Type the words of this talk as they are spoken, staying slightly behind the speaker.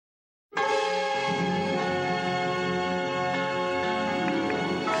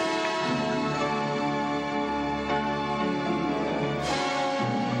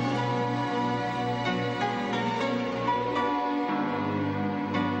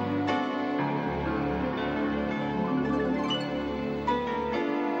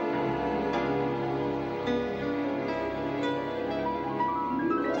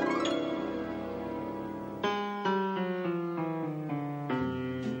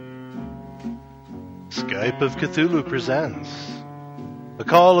Skype of Cthulhu presents The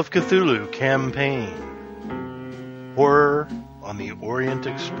Call of Cthulhu Campaign, Horror on the Orient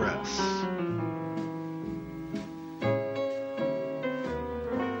Express.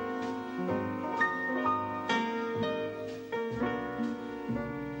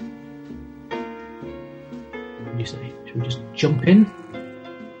 What do you say? Should we just jump in?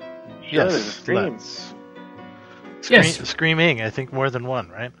 Yes, let's. Yes. Screaming, I think more than one,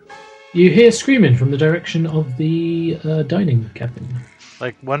 right? You hear screaming from the direction of the dining cabin.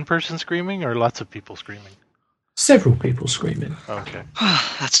 Like one person screaming or lots of people screaming? Several people screaming. Okay.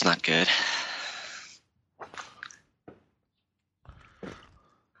 That's not good.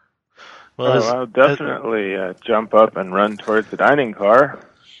 Well, I'll definitely jump up and run towards the dining car.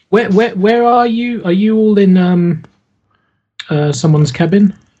 Where are you? Are you all in someone's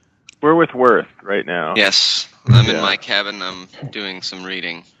cabin? We're with Worth right now. Yes, I'm in my cabin. I'm doing some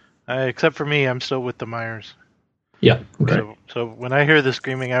reading. except for me, I'm still with the Myers. Yeah. Okay. So when I hear the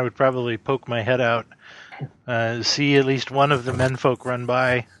screaming, I would probably poke my head out, see at least one of the menfolk run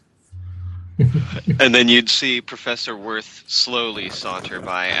by. And then you'd see Professor Worth slowly saunter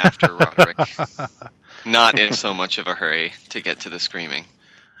by after Roderick. Not in so much of a hurry to get to the screaming.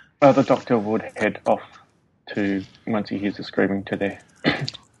 The doctor would head off to, once he hears the screaming, to there.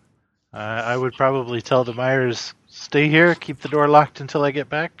 I would probably tell the Myers, stay here, keep the door locked until I get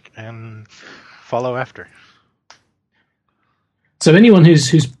back, and follow after. So anyone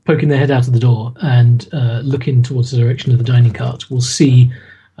who's poking their head out of the door and looking towards the direction of the dining cart will see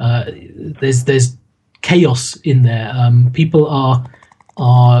there's chaos in there. People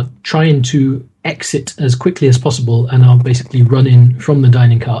are trying to exit as quickly as possible and are basically running from the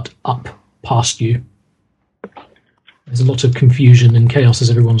dining cart up past you. There's a lot of confusion and chaos as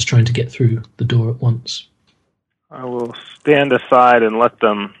everyone's trying to get through the door at once. I will stand aside and let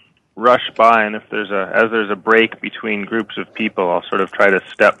them rush by, and if there's a break between groups of people, I'll sort of try to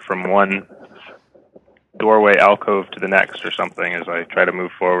step from one doorway alcove to the next or something as I try to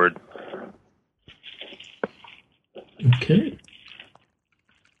move forward. Okay.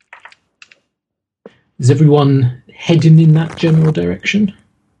 Is everyone heading in that general direction?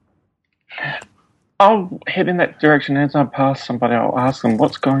 I'll head in that direction. As I pass somebody, I'll ask them,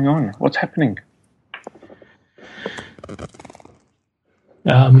 what's going on? What's happening?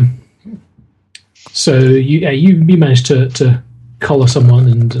 So you managed to collar someone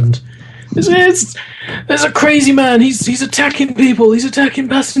and there's a crazy man. He's attacking people. He's attacking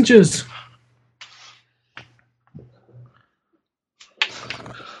passengers.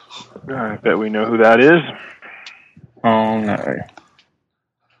 I bet we know who that is. Oh, no.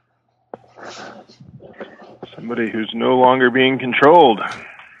 Somebody who's no longer being controlled.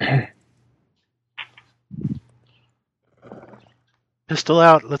 Pistol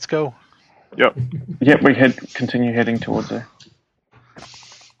out, let's go. Yep. Yep, we continue heading towards there.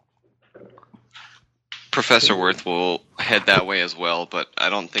 Professor Worth will head that way as well, but I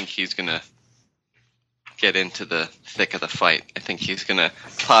don't think he's going to get into the thick of the fight. I think he's going to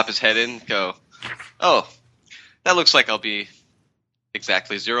pop his head in and go, oh, that looks like I'll be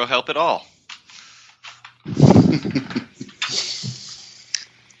exactly zero help at all.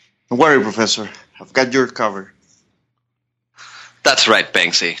 Don't worry, Professor. I've got your cover. That's right,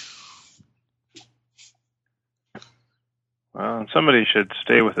 Banksy. Well, somebody should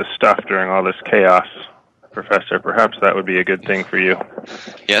stay with the stuff during all this chaos, Professor. Perhaps that would be a good thing for you.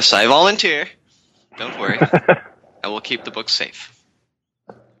 Yes, I volunteer. Don't worry. I will keep the book safe.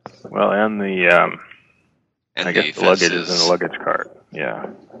 Well, and the luggage is in the luggage cart. Yeah.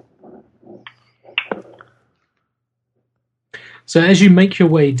 So as you make your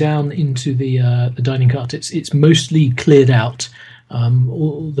way down into the dining cart, it's mostly cleared out.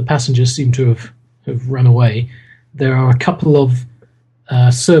 All the passengers seem to have run away. There are a couple of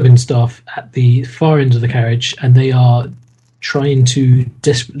serving staff at the far end of the carriage, and they are trying to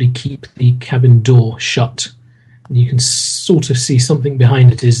desperately keep the cabin door shut. And you can sort of see something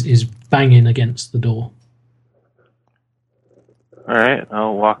behind it is banging against the door. All right,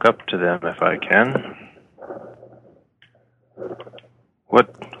 I'll walk up to them if I can.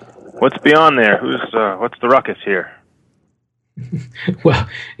 What's beyond there? What's the ruckus here? Well,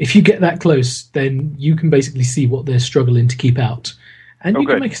 if you get that close, then you can basically see what they're struggling to keep out. And you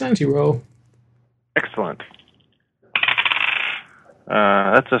can make a sanity roll. Excellent.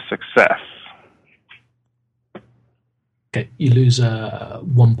 That's a success. Okay, you lose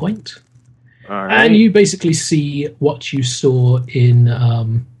 1 point. All right. And you basically see what you saw in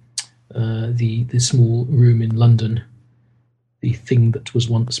the small room in London. The thing that was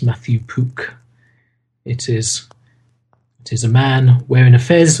once Matthew Pook. It is It is a man wearing a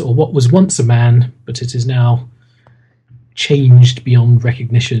fez, or what was once a man, but it is now changed beyond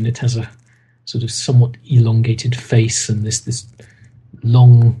recognition. It has a sort of somewhat elongated face and this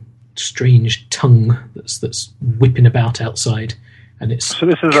long, strange tongue that's whipping about outside. And it's So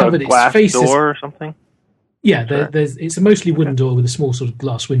this is covered, a glass its face door or something? Yeah, Sure. it's a mostly wooden door with a small sort of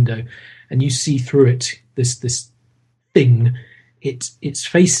glass window, and you see through it this thing. Its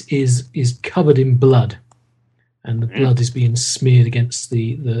face is covered in blood, and the blood is being smeared against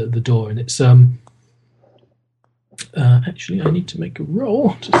the door. And it's actually, I need to make a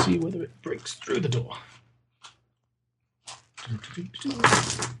roll to see whether it breaks through the door.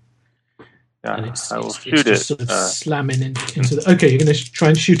 Yeah, And it's I will it's shoot it just sort of slamming into the. Okay, you're going to try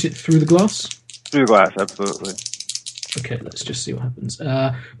and shoot it through the glass. through the glass, absolutely. Okay, let's just see what happens.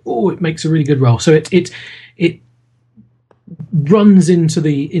 It makes a really good roll. So it runs into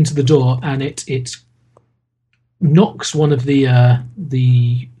the door, and it knocks one of the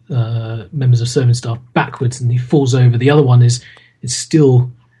members of serving staff backwards, and he falls over. The other one is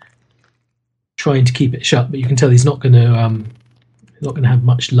still trying to keep it shut, but you can tell he's not going to have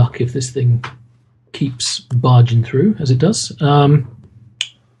much luck if this thing keeps barging through as it does.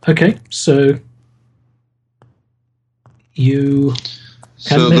 Okay, so you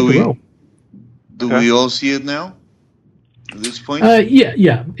can So make a roll. do Okay. we all see it now? At this point?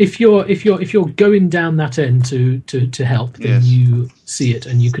 Yeah. If you're going down that end to help, then Yes. you see it,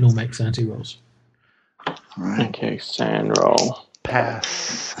 and you can all make sanity rolls. Right. Okay, sand roll.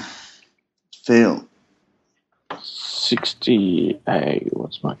 Pass. Fail. 68.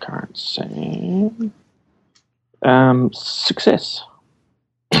 What's my current sand? Success.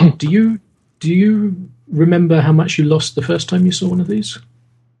 Do you remember how much you lost the first time you saw one of these?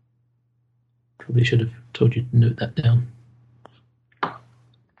 Probably should have told you to note that down.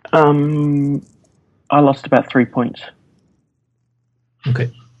 I lost about 3 points.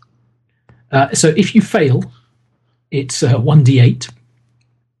 Okay. So if you fail, it's 1d8.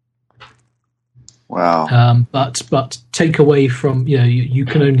 Wow. But take away from you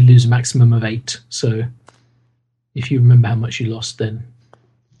can only lose a maximum of 8. So if you remember how much you lost, then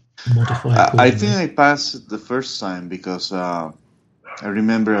modify. I accordingly. think I passed it the first time because I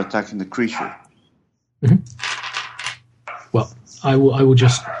remember attacking the creature. Well, I will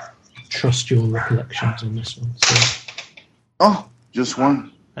just trust your recollections on this one. So Oh, just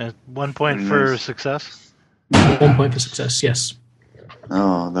one. 1 point Very for nice. success. 1 point for success. Yes.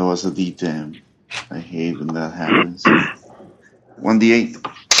 Oh, that was a D10. I hate when that happens. 1d8.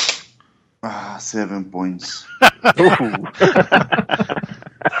 7 points.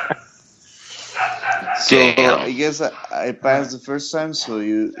 So Damn. I guess I passed the first time, so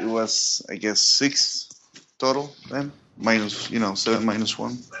it was, I guess, 6 total then? Minus, 7 minus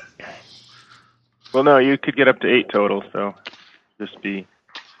 1. Well, no, you could get up to 8 total, so just be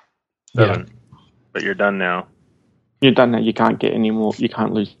 7. But you're done now. You're done now. You can't get any more. You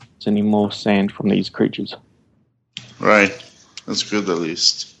can't lose any more sand from these creatures. Right. That's good at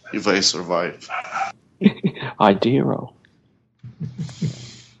least. If I survive. Idea roll.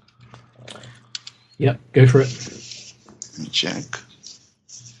 Yep. Go for it. Check.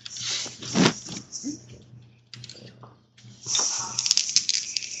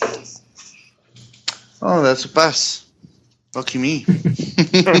 Oh, that's a pass. Lucky me.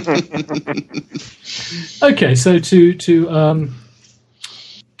 Okay. So to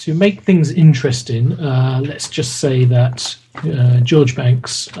make things interesting, let's just say that George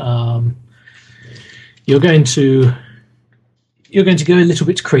Banks, you're going to go a little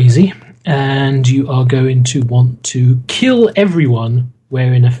bit crazy, and you are going to want to kill everyone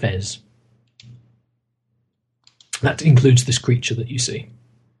wearing a fez. That includes this creature that you see.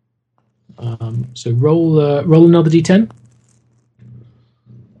 So roll another d10.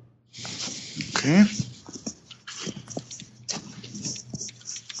 Okay.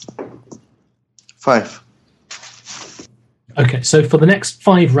 5. Okay, so for the next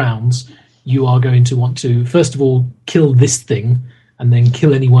 5 rounds, you are going to want to, first of all, kill this thing, and then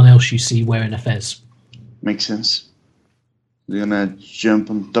kill anyone else you see wearing a fez. Makes sense. I'm gonna jump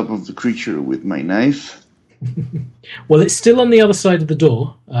on top of the creature with my knife. Well, it's still on the other side of the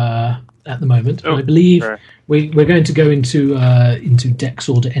door at the moment. Oh, I believe sorry. we're going to go into Dex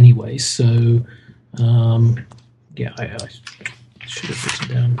order anyway. So, yeah, I should have written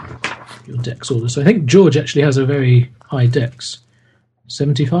down your Dex order. So I think George actually has a very high Dex,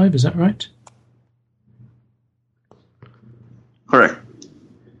 75. Is that right? Correct.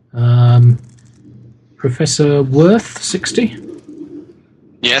 Professor Worth, 60.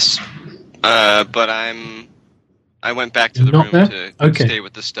 Yes, but I went back to the Not room there? to Okay. stay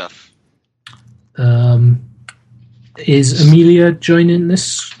with the stuff. Is Amelia joining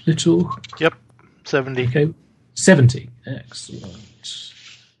this little? Yep, 70. Okay, 70. Excellent.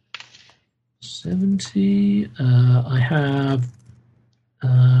 70. I have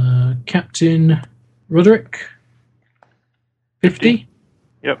Captain Roderick. 50.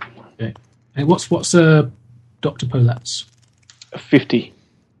 Yep. Okay. And what's Dr. Polat's? 50.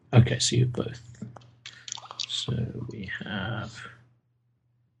 Okay, so you both. So we have.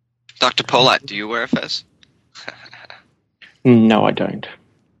 Dr. Polat, do you wear a fez? No, I don't.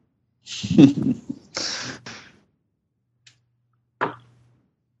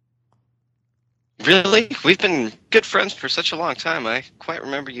 Really? We've been good friends for such a long time. I quite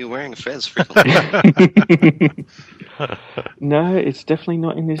remember you wearing a fez frequently. No, it's definitely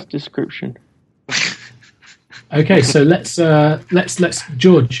not in this description. Okay, so let's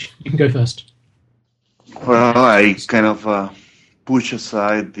George, you can go first. Well, I kind of push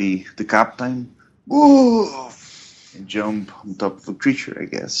aside the captain. Ooh, and jump on top of the creature, I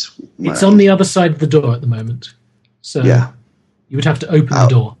guess. It's on the other side of the door at the moment. So Yeah. you would have to open the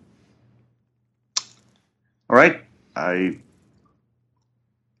door. All right. I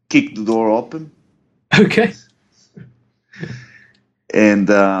kick the door open. Okay. And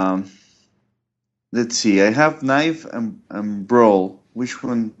let's see. I have knife and brawl. Which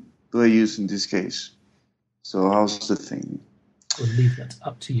one do I use in this case? So how's the thing? We'll leave that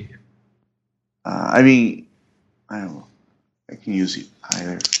up to you. I mean, I don't know. I can use it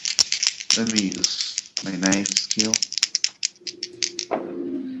either. Let me use my knife skill.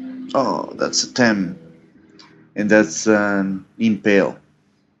 Oh, that's a 10. And that's an impale.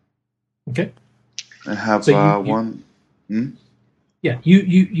 Okay. I have So one. Yeah,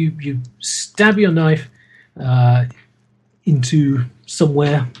 you stab your knife into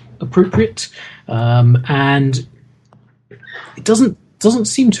somewhere appropriate, and it doesn't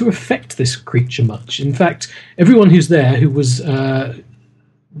seem to affect this creature much. In fact, everyone who was there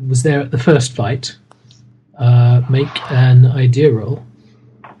at the first fight, make an idea roll.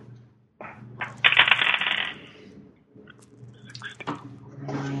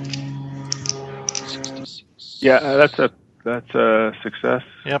 Yeah, that's a success.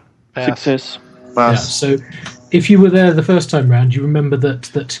 Yep, pass. Success. Yeah, Pass. so if you were there the first time round, you remember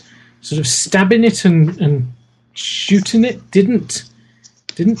that sort of stabbing it and shooting it didn't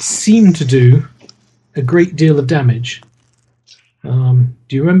seem to do a great deal of damage. Do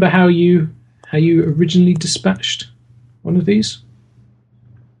you remember how you originally dispatched one of these?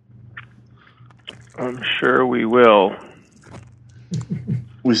 I'm sure we will.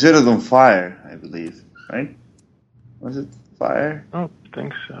 We set it on fire, I believe. Right? Was it fire? I don't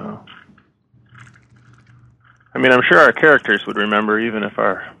think so. I mean, I'm sure our characters would remember, even if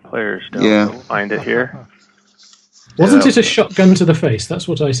our players don't. Yeah. We'll find it here. Wasn't Yeah. it a shotgun to the face? That's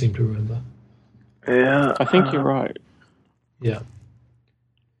what I seem to remember. Yeah, I think you're right. Yeah.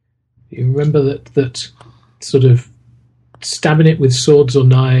 You remember that sort of stabbing it with swords or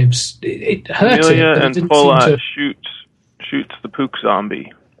knives, it hurt it, Amelia but it and didn't Polat seem to... shoots the pook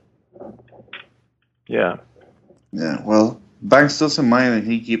zombie. Yeah. Yeah, well, Banks doesn't mind and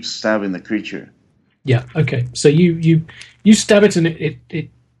he keeps stabbing the creature. Yeah, okay. So you stab it and it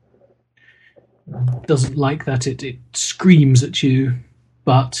doesn't like that. It screams at you,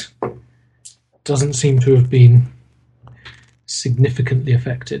 but doesn't seem to have been significantly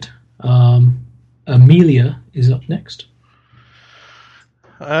affected. Amelia is up next.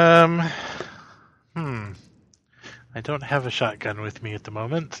 I don't have a shotgun with me at the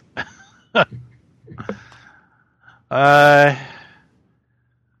moment.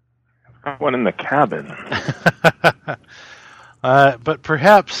 One in the cabin. But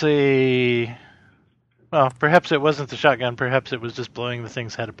perhaps perhaps it wasn't the shotgun. Perhaps it was just blowing the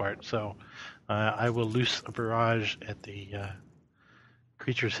thing's head apart. So I will loose a barrage at the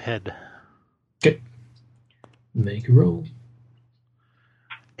creature's head. Okay. Make a roll.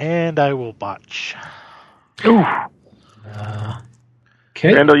 And I will botch. Ooh.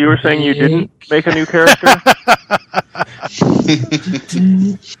 Okay. Randall, you were saying you didn't make a new character?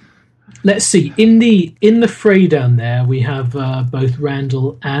 Let's see. In the fray down there, we have both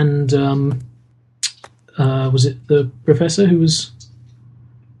Randall and was it the professor who was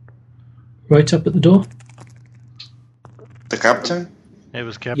right up at the door? The captain? It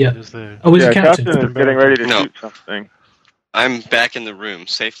was kept Yeah. as the. Oh, was Yeah, it captain? Captain is getting ready to No. shoot something. I'm back in the room,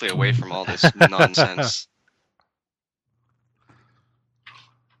 safely away from all this nonsense.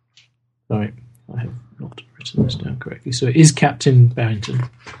 Sorry, I have not written this down correctly. So it is Captain Barrington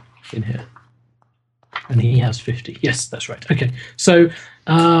in here. And he has 50. Yes, that's right. Okay, so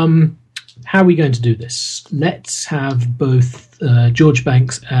how are we going to do this? Let's have both George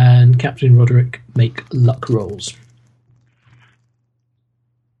Banks and Captain Roderick make luck rolls.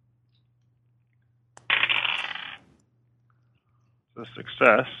 A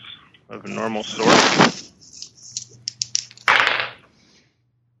success of a normal sort.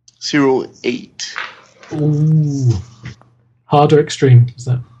 08. Ooh. Hard or extreme, is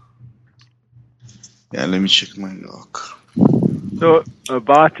that? Yeah, let me check my log. So a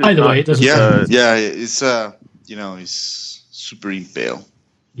botch is Either not way, it doesn't Yeah, it's it's super impale.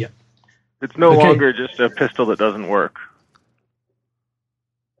 It's no Okay. longer just a pistol that doesn't work.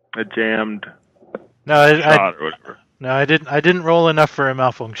 A jammed No, shot or whatever. I didn't roll enough for a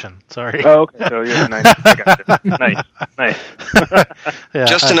malfunction. Sorry. Oh, okay. So you're nice. I got it. Nice. Yeah,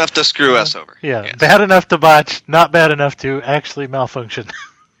 Just enough to screw us over. Yeah, Yes. bad enough to botch, not bad enough to actually malfunction.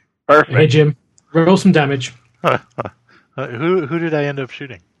 Perfect. Hey, Jim, roll some damage. Who did I end up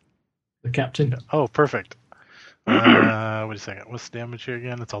shooting? The captain. Oh, perfect. Wait a second. What's the damage here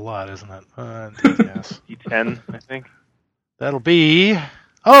again? It's a lot, isn't it? Yes. E10, I think. That'll be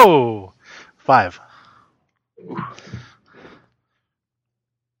 5.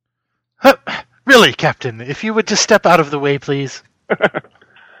 Really, Captain? If you would just step out of the way, please.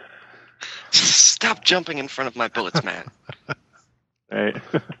 Stop jumping in front of my bullets, man. Right.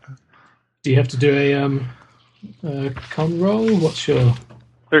 Do you have to do a con roll? What's your...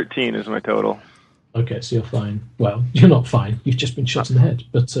 13 is my total. Okay, so you're fine. Well, you're not fine. You've just been shot in the head,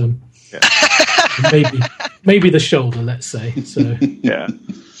 but Yeah. maybe the shoulder, let's say. So Yeah.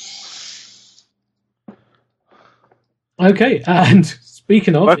 okay, and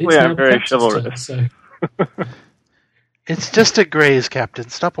speaking of, Luckily, it's I'm now very the captain's chivalrous. turn, so It's just a graze, Captain.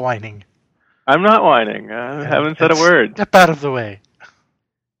 Stop whining. I'm not whining. I haven't said a word. Step out of the way.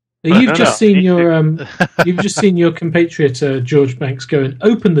 you've No, just no. seen you've just seen your compatriot George Banks go and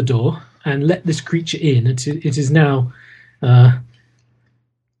open the door and let this creature in. It is now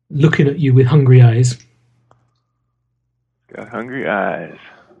looking at you with hungry eyes. Got hungry eyes.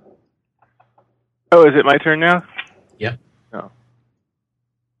 Oh, is it my turn now? Yep. No. I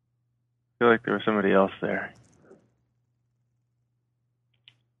feel like there was somebody else there.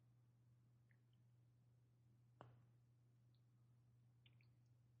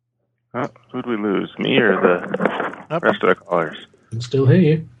 Oh, who'd we lose? Me or the Nope. rest of the callers? I can still hear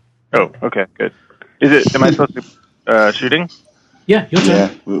you. Oh, okay, good. Am I supposed to shooting? Yeah, your turn.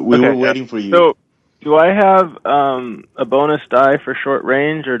 Yeah, we Okay, were yeah. waiting for you. So, do I have a bonus die for short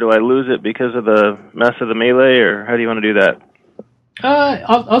range, or do I lose it because of the mess of the melee, or how do you want to do that?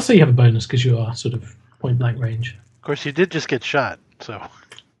 I'll say you have a bonus because you are sort of point blank range. Of course, you did just get shot, so.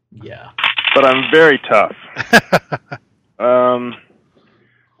 Yeah. But I'm very tough.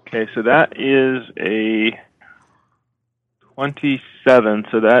 Okay, so that is a 27,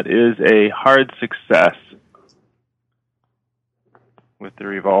 so that is a hard success with the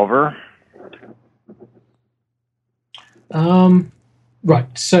revolver.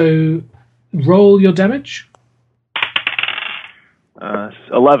 Right. So roll your damage.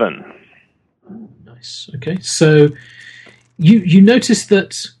 11. Nice. Okay. So you notice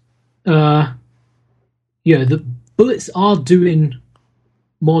that the bullets are doing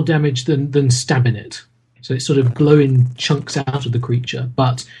more damage than stabbing it. So it's sort of blowing chunks out of the creature,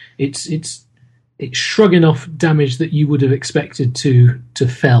 but it's shrugging off damage that you would have expected to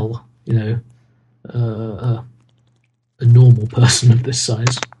fell, a normal person of this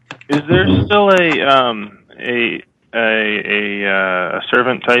size. Is there still a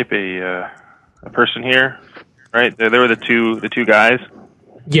servant type, a person here? Right, there were the two guys.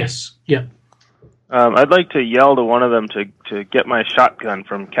 Yes. Yeah. I'd like to yell to one of them to get my shotgun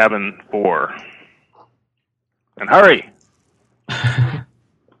from cabin 4. And hurry!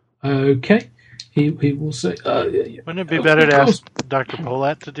 Okay. He will say. Wouldn't it be better to ask Dr.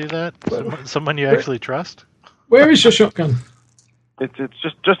 Polat to do that? Someone you actually trust? Where is your shotgun? It's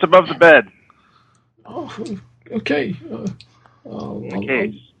just above the bed. Oh, okay. In the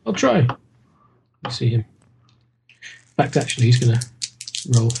case. I'll try. You see him. In fact, actually, he's going to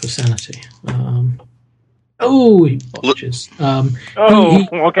roll for sanity. He botches.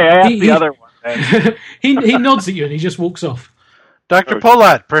 Okay, I asked the other one. Then. he nods at you and he just walks off. Dr.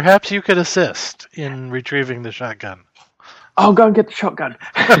 Polat, perhaps you could assist in retrieving the shotgun. I'll go and get the shotgun.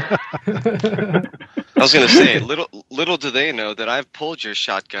 I was going to say, little do they know that I've pulled your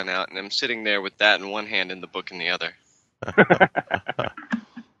shotgun out and I'm sitting there with that in one hand and the book in the other.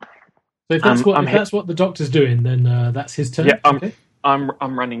 So if that's what the doctor's doing, then that's his turn. Yeah, okay. I'm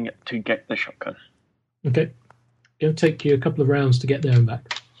running to get the shotgun. Okay. It'll take you a couple of rounds to get there and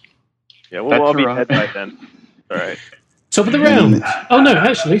back. Yeah, we'll That's all be right. dead by then. All right. Top of the round. Oh no,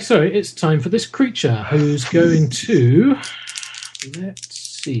 actually, sorry. It's time for this creature who's going to. Let's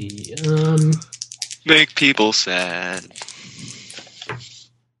see. Make people sad.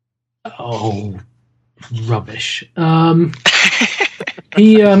 Oh, rubbish.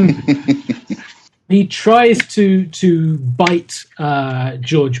 He tries to bite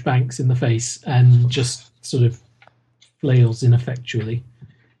George Banks in the face and just sort of flails ineffectually.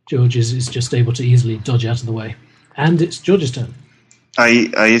 George is just able to easily dodge out of the way. And it's George's turn.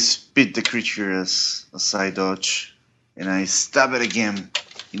 I spit the creature as I dodge, and I stab it again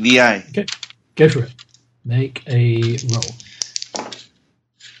in the eye. Okay, go for it. Make a roll.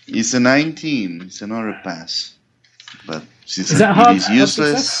 It's a 19. It's another pass. But since Is that it hard? is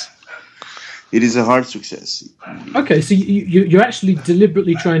useless, it is a hard success. Okay, so you're actually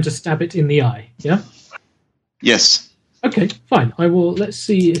deliberately trying to stab it in the eye, yeah? Yes. Okay, fine. I will. Let's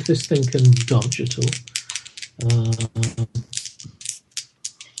see if this thing can dodge at all.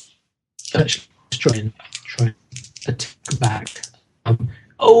 Let's try and attack back.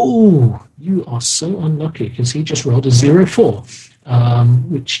 You are so unlucky because he just rolled a 0-4,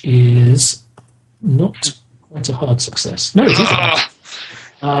 which is not quite a hard success. No, it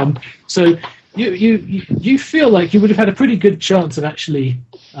isn't. So you feel like you would have had a pretty good chance of actually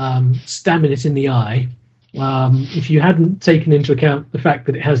stabbing it in the eye if you hadn't taken into account the fact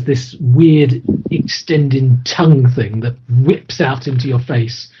that it has this weird extending tongue thing that whips out into your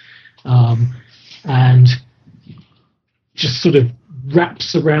face and just sort of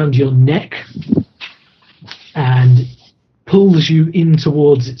wraps around your neck and pulls you in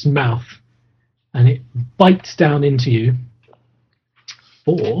towards its mouth, and it bites down into you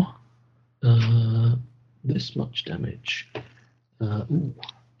for this much damage.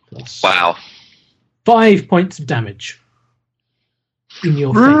 Plus Wow. 5 points of damage in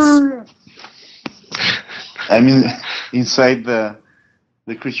your face. I mean, inside the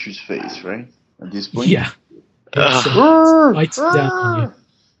creature's face, right? At this point? Yeah. Bites down on you.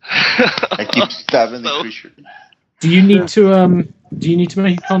 I keep stabbing the creature. Do you need to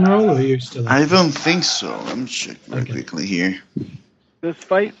make a con roll, or are you still? I don't think so. Let me check very quickly here. Does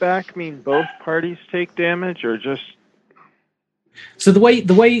fight back mean both parties take damage, or just? So the way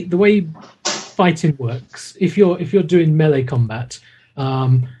fighting works, if you're doing melee combat,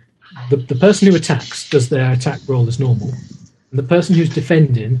 the person who attacks does their attack roll as normal, and the person who's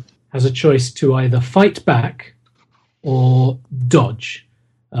defending has a choice to either fight back or dodge.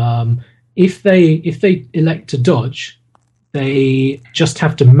 If they elect to dodge, they just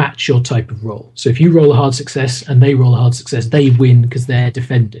have to match your type of roll. So if you roll a hard success and they roll a hard success, they win because they're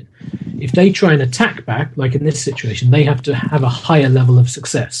defending. If they try and attack back, like in this situation, they have to have a higher level of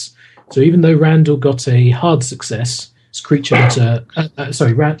success. So even though Randall got a hard success, this creature got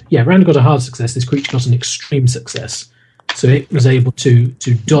Randall got a hard success, this creature got an extreme success. So it was able to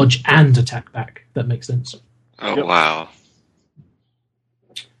dodge and attack back. If that makes sense. Oh, wow.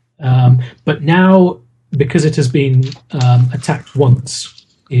 But now, because it has been attacked once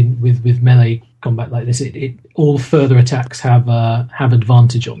with melee combat like this, it all further attacks have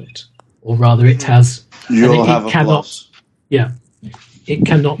advantage on it, or rather, it has. You'll have a plus. Yeah, it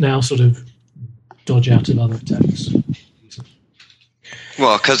cannot now sort of dodge out of other attacks.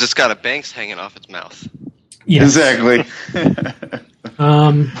 Well, because it's got a banks hanging off its mouth. Yes. Exactly.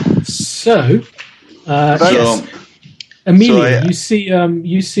 Yes. Amelia,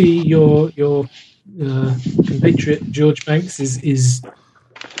 you see your compatriot George Banks is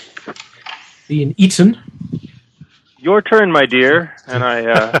being eaten. Your turn, my dear. And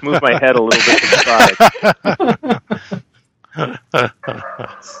I move my head a little bit to the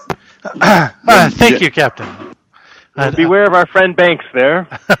side. Thank you, Captain. Beware of our friend Banks there.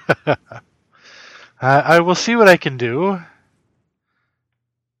 I will see what I can do.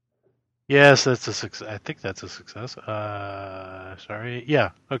 Yes, that's a success. I think that's a success. Sorry. Yeah.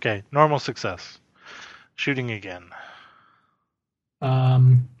 Okay. Normal success. Shooting again.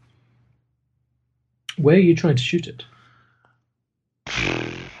 Where are you trying to shoot it?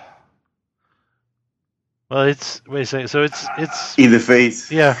 Well, it's so it's in the face.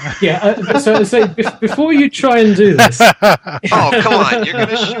 Yeah. Yeah. So before you try and do this. Oh, come on!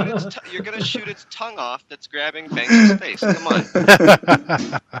 You're gonna shoot its tongue off. That's grabbing Banks' face. Come on.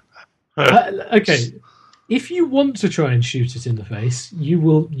 Okay, if you want to try and shoot it in the face, you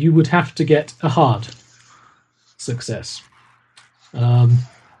would have to get a hard success. Well,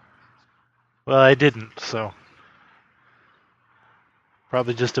 I didn't, so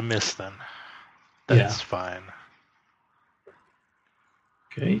probably just a miss then. That's fine.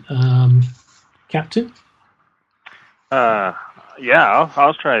 Okay, Captain. Yeah,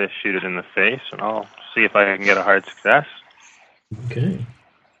 I'll try to shoot it in the face, and I'll see if I can get a hard success. Okay.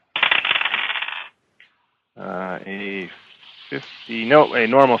 A 50. No, a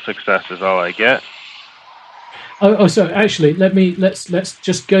normal success is all I get. So actually, let's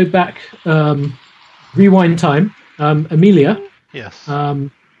just go back. Rewind time. Amelia, Yes. Do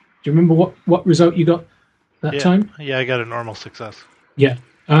you remember what result you got that time? Yeah, I got a normal success. Yeah.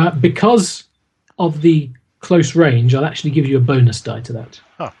 Because of the close range, I'll actually give you a bonus die to that.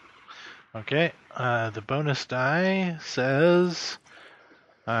 Oh. Okay. The bonus die says,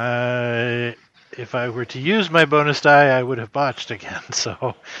 if I were to use my bonus die, I would have botched again.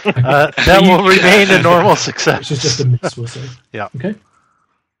 So that will remain a normal success. Which is just a miss, we'll say. Yeah. Okay.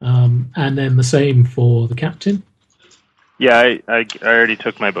 And then the same for the captain. Yeah, I already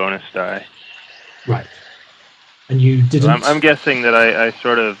took my bonus die. Right. And you didn't... I'm guessing that I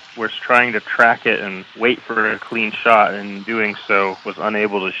sort of was trying to track it and wait for a clean shot, and doing so was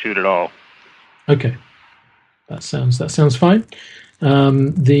unable to shoot at all. Okay. That sounds fine.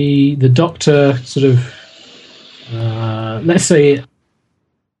 The doctor sort of... let's say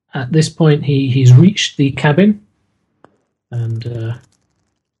at this point he's reached the cabin and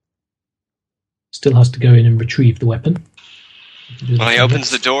still has to go in and retrieve the weapon. Well, he opens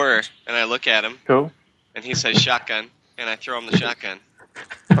the door, and I look at him. Cool. And he says shotgun, and I throw him the shotgun.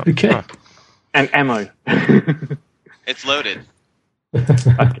 Okay. And ammo. It's loaded.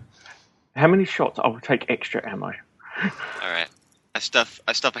 How many shots? I will take extra ammo. All right. I stuff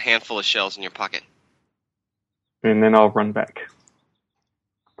a handful of shells in your pocket. And then I'll run back.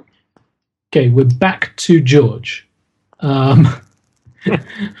 Okay, we're back to George.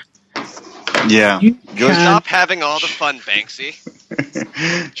 Yeah. George, stop having all the fun, Banksy.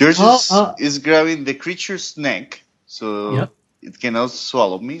 George is grabbing the creature's neck, so it cannot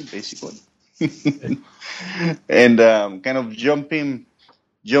swallow me, basically. And kind of jumping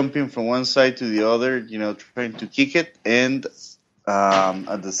from one side to the other, trying to kick it, and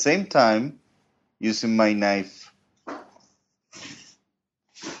at the same time using my knife.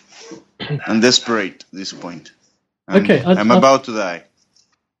 I'm desperate at this point. I'm about to die.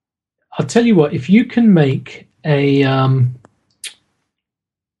 I'll tell you what, if you can make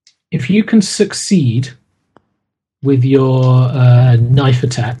if you can succeed with your knife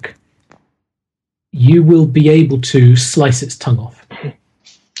attack, you will be able to slice its tongue off.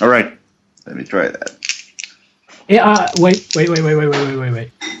 All right, let me try that. Wait.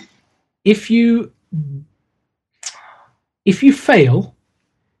 If you fail,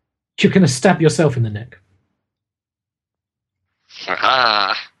 you're going to stab yourself in the neck.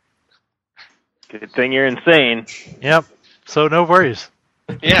 Ah. Good thing you're insane. Yep. So no worries.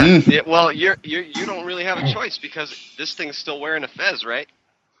 Yeah. Well, you don't really have a choice because this thing's still wearing a fez, right?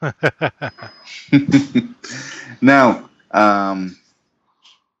 Now,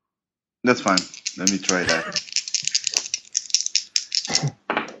 that's fine. Let me try that.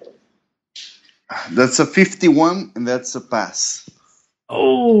 That's a 51, and that's a pass.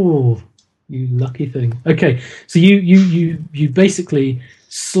 Oh, you lucky thing. Okay, so you basically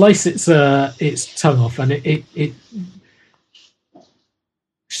slice its tongue off, and it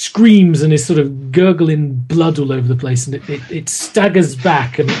screams and is sort of gurgling blood all over the place, and it staggers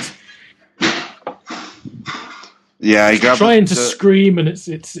back, and it's trying to scream, and it's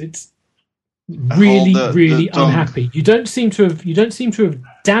really unhappy. You don't seem to have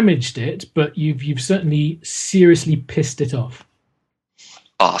damaged it, but you've certainly seriously pissed it off.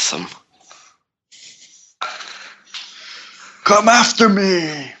 Awesome. Come after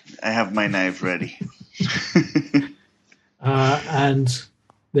me! I have my knife ready. And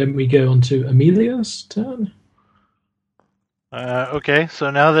then we go on to Amelia's turn. Okay,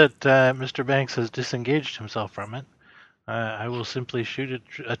 so now that Mr. Banks has disengaged himself from it, I will simply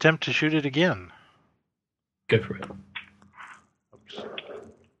attempt to shoot it again. Go for it. Oops.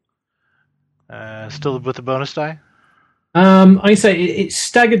 Still with the bonus die? I say it's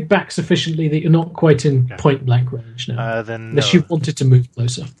staggered back sufficiently that you're not quite in point blank range now. Unless you wanted to move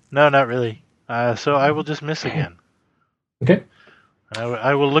closer. No, not really. So I will just miss again. Okay.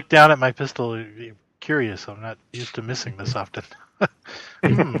 I will look down at my pistol. Curious, I'm not used to missing this often.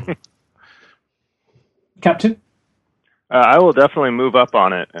 Captain? I will definitely move up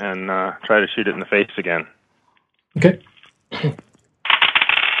on it and try to shoot it in the face again. Okay.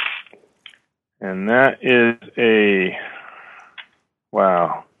 And that is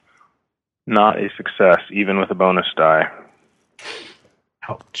not a success, even with a bonus die.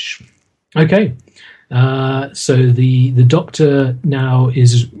 Ouch. Okay. So the doctor now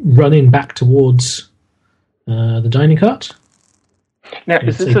is running back towards the dining cart. Now,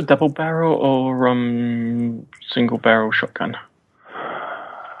 is this a double barrel or single barrel shotgun?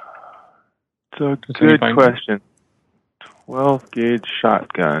 So good question. 12 gauge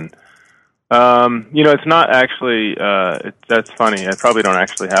shotgun. It's not actually. That's funny. I probably don't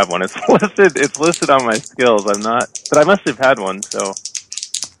actually have one. It's listed on my skills. I'm not, but I must have had one. So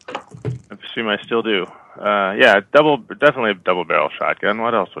I assume I still do. Definitely a double barrel shotgun.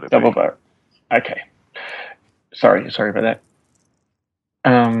 What else would it Double be? barrel. Okay. Sorry about that.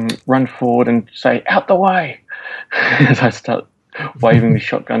 Run forward and say, "Out the way!" as I start waving the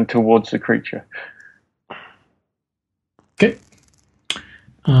shotgun towards the creature. Okay.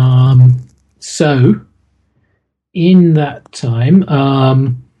 So, in that time,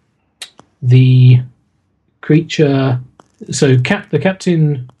 the creature... So the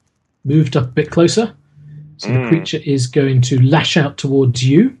captain moved up a bit closer. So the creature is going to lash out towards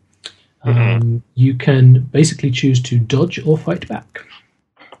you. You can basically choose to dodge or fight back.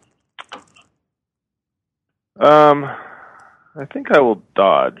 I think I will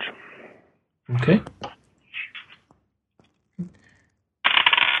dodge. Okay.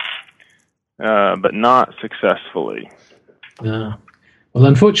 But not successfully. Well,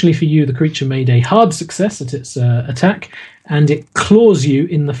 unfortunately for you, the creature made a hard success at its attack, and it claws you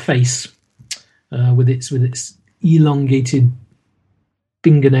in the face with its elongated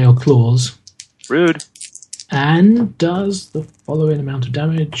fingernail claws. Rude. And does the following amount of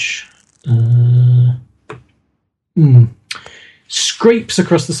damage. Scrapes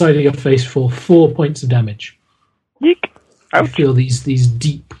across the side of your face for 4 points of damage. Yeek. I feel these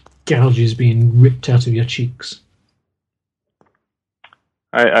deep gouges being ripped out of your cheeks.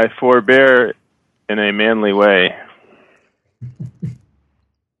 I forbear in a manly way.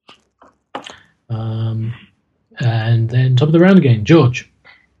 And then top of the round again, George.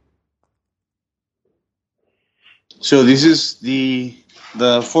 So this is the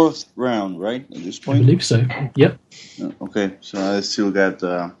fourth round, right? At this I point. believe so. Yep. Okay, so I still got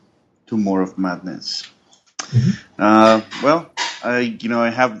 2 more of madness. Well, I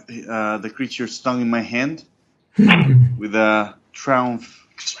have the creature's tongue in my hand with a triumph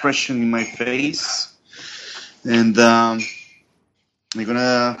expression in my face, and I'm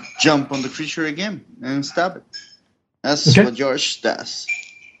gonna jump on the creature again and stab it. That's what George does.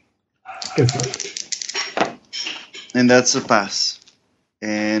 Go for it. And that's a pass.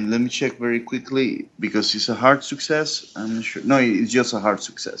 And let me check very quickly, because it's a hard success. I'm not sure. No, it's just a hard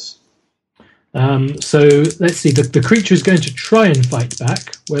success. So let's see. The creature is going to try and fight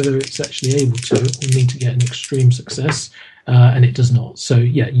back. Whether it's actually able to, it will need to get an extreme success, and it does not. So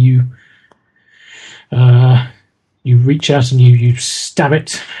yeah, you reach out and you stab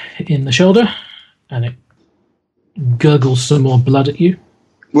it in the shoulder, and it gurgles some more blood at you.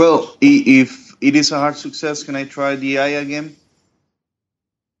 Well, if it is a hard success, can I try the eye again?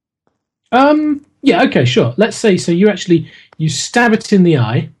 Yeah, okay, sure. Let's say so. You stab it in the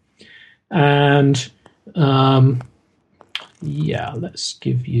eye, and let's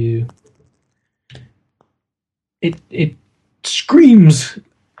give you. It screams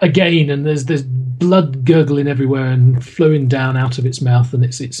again, and there's blood gurgling everywhere and flowing down out of its mouth, and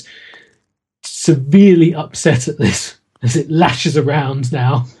it's severely upset at this as it lashes around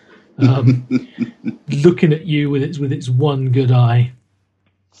now, looking at you with its one good eye.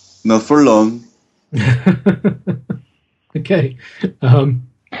 Not for long. Okay.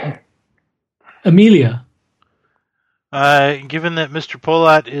 Amelia. Given that Mr.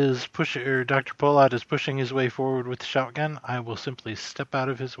 Polat is Dr. Polat is pushing his way forward with the shotgun, I will simply step out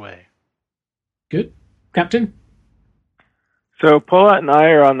of his way. Good. Captain? So Polat and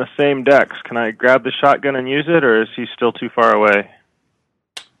I are on the same decks. Can I grab the shotgun and use it, or is he still too far away?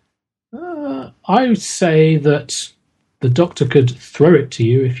 I would say that the doctor could throw it to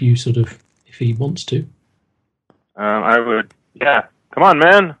you if he wants to. I would. Yeah. Come on,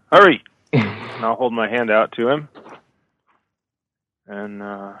 man. Hurry. And I'll hold my hand out to him and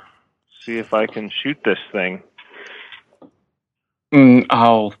see if I can shoot this thing.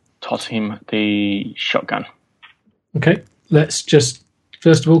 I'll toss him the shotgun. Okay. Let's just,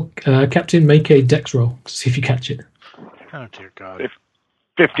 first of all, Captain, make a dex roll to see if you catch it. Oh, dear God.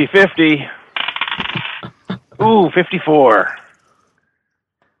 50-50. Ooh, 54.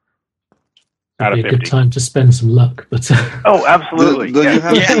 Out of It'd be a 50. good time to spend some luck, but Oh, absolutely. Do you Yes.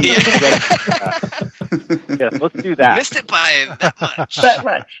 have Yes, let's do that. Missed it by that much. That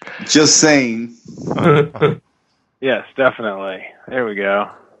much. Just saying. Yes, definitely. There we go.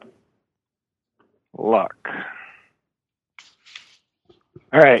 Luck.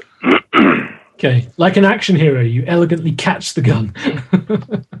 All right. okay. Like an action hero, you elegantly catch the gun.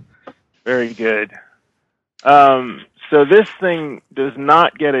 Very good. So this thing does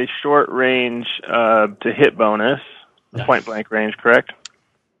not get a short range to hit bonus, No. point blank range, correct?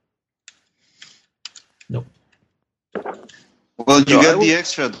 Nope. Well, you get the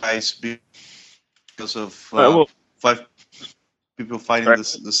extra dice because of 5 people fighting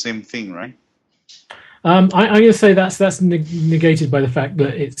the same thing, right? I'm going to say that's negated by the fact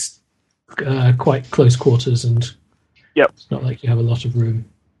that it's quite close quarters, and Yep. it's not like you have a lot of room.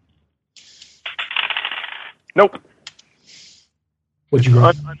 Nope. What'd you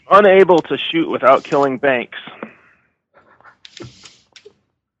roll? I'm unable to shoot without killing Banks.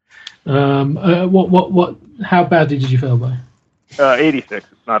 What? How badly did you fail by? 86.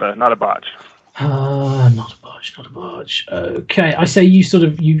 It's not a botch. Not a botch. Okay, I say you sort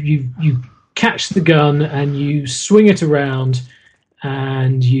of you catch the gun and you swing it around,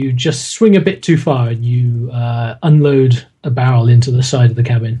 and you just swing a bit too far, and you unload a barrel into the side of the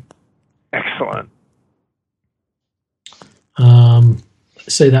cabin. Excellent.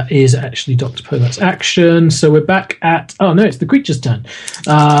 So that is actually Dr. Polat's action. So we're back at... Oh, no, it's the creature's turn.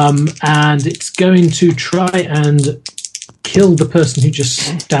 And it's going to try and kill the person who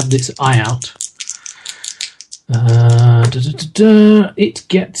just stabbed its eye out. It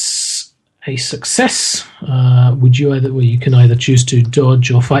gets a success. You can either choose to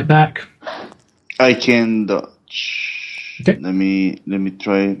dodge or fight back. I can dodge. Okay. Let me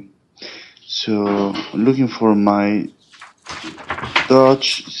try. So I'm looking for my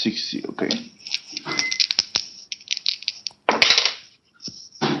dodge 60. Okay.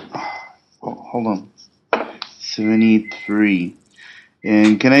 Oh, hold on. 73.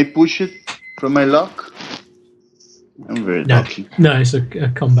 And can I push it from my luck? I'm very lucky. No, it's a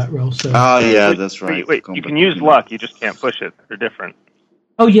combat roll. So. Oh yeah, that's right. Wait, you can use luck. You just can't push it. They're different.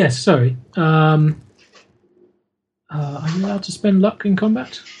 Oh yes, sorry. Are you allowed to spend luck in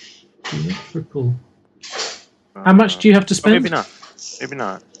combat? Triple. How much do you have to spend? Maybe not. Maybe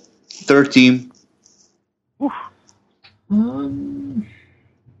not. 13. Oof.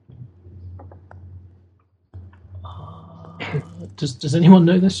 Does anyone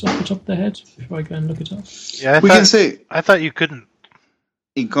know this off the top of their head before I go and look it up? Yeah, I thought you couldn't.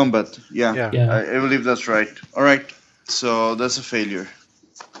 In combat, yeah. Yeah. I believe that's right. All right, so that's a failure.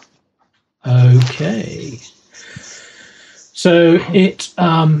 Okay. So it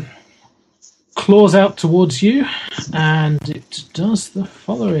claws out towards you, and it does the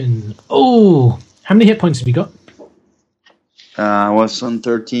following. Oh, how many hit points have you got? I was on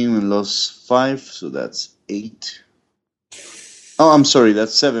 13 and lost 5, so that's 8. Oh, I'm sorry,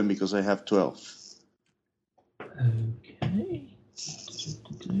 that's 7 because I have 12. Okay.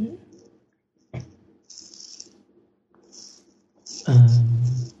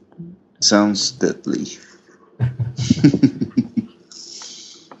 Sounds deadly.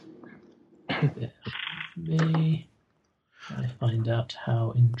 Me. I find out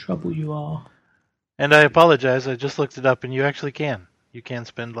how in trouble you are. And I apologize. I just looked it up, and you actually can. You can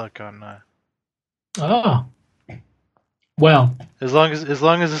spend luck on. Ah. Well. As long as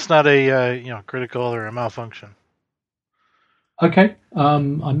it's not a critical or a malfunction. Okay.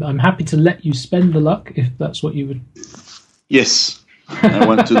 I'm happy to let you spend the luck if that's what you would. Yes. I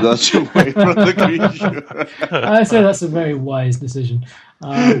want to dodge away from the creature. I say that's a very wise decision.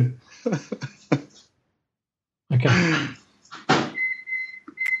 Okay.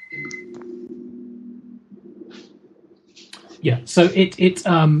 Yeah. So it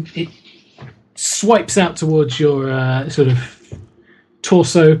swipes out towards your sort of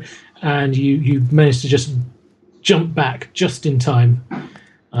torso, and you manage to just jump back just in time,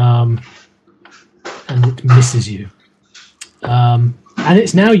 and it misses you. And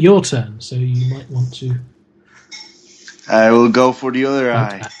it's now your turn, so you might want to. I will go for the other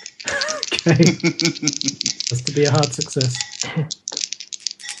eye. Okay. Has to be a hard success.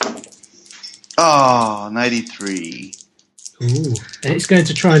 Oh, 93. Ooh. And it's going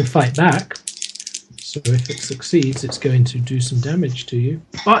to try and fight back. So if it succeeds, it's going to do some damage to you.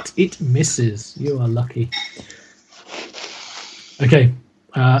 But it misses. You are lucky. Okay.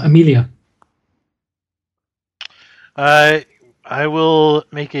 Amelia. I will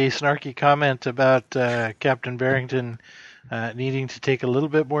make a snarky comment about Captain Barrington needing to take a little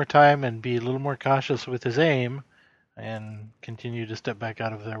bit more time and be a little more cautious with his aim, and continue to step back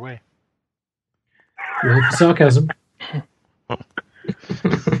out of their way. Roll for sarcasm.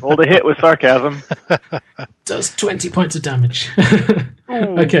 Roll to hit with sarcasm. Does 20 points of damage.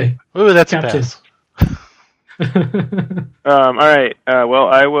 Okay. Ooh, that's Captain. a pass. All right. Well,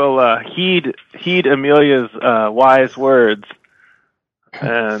 I will heed Amelia's wise words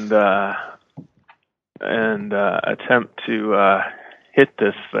and attempt to hit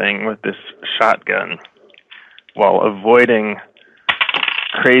this thing with this shotgun while avoiding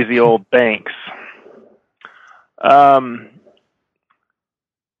crazy old Banks.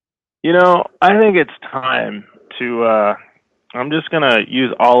 I think it's time to. I'm just gonna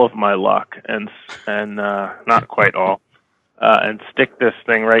use all of my luck and not quite all, and stick this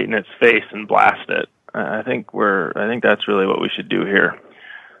thing right in its face and blast it. I think that's really what we should do here.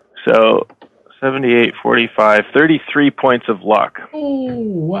 So 78, 45, 33 points of luck. Oh,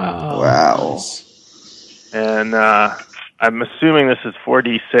 wow. Wow. Nice. And I'm assuming this is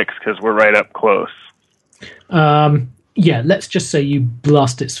 4d6 because we're right up close. Yeah, let's just say you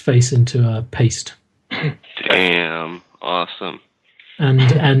blast its face into a paste. Damn. Awesome.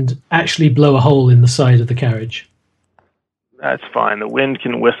 And actually blow a hole in the side of the carriage. That's fine. The wind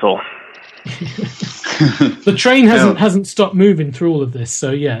can whistle. The train hasn't stopped moving through all of this,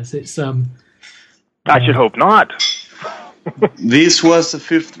 so yes, it's I should hope not. This was the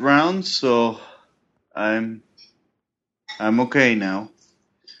 5th round, so I'm okay now.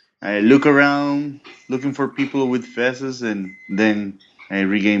 I look around, looking for people with faces, and then I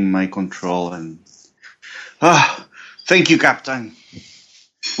regain my control. And thank you, Captain.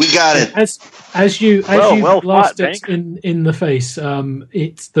 We got it. As you well blast fought, it in the face,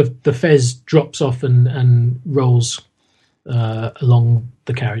 it's the fez drops off and rolls along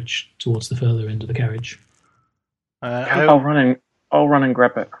the carriage towards the further end of the carriage. I'll run and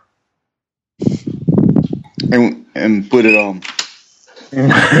grab it. And put it on.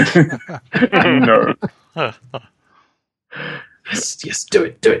 No. Yes, do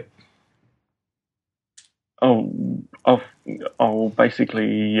it. I'll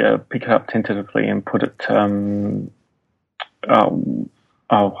basically pick it up tentatively and put it. I'll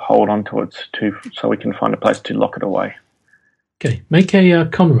hold on to it so we can find a place to lock it away. Okay, make a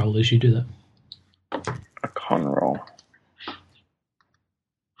con roll as you do that. A con roll.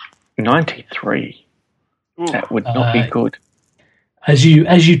 93. Ooh. That would not be good. As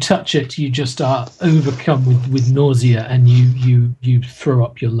you touch it, you just are overcome with nausea, and you throw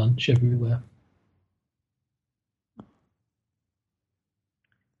up your lunch everywhere.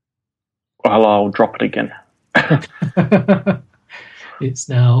 Well, I'll drop it again. It's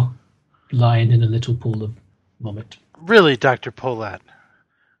now lying in a little pool of vomit. Really, Dr. Polat.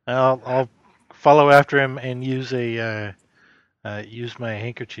 I'll follow after him and use my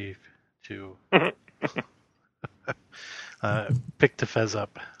handkerchief to pick the fez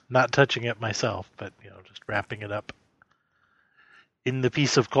up. Not touching it myself, but just wrapping it up in the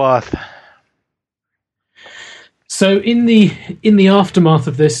piece of cloth. So in the aftermath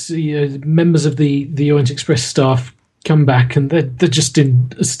of this, members of the Orient Express staff come back, and they're just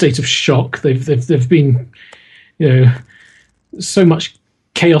in a state of shock. They've been, so much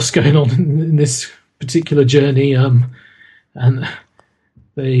chaos going on in this particular journey, and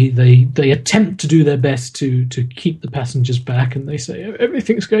they attempt to do their best to keep the passengers back, and they say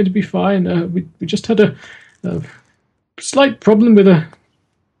everything's going to be fine. We just had a slight problem with a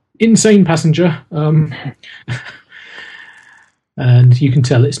insane passenger. And you can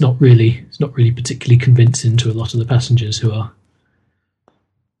tell it's not really particularly convincing to a lot of the passengers who are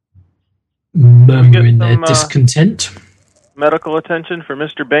murmuring their discontent. Medical attention for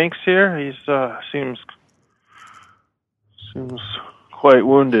Mr. Banks here. He's seems quite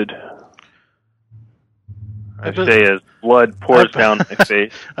wounded. I say as blood pours down my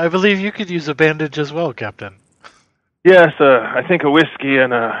face. I believe you could use a bandage as well, Captain. Yes, I think a whiskey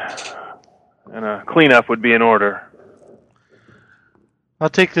and a cleanup would be in order. I'll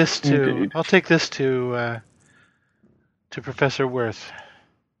take this to Professor Worth.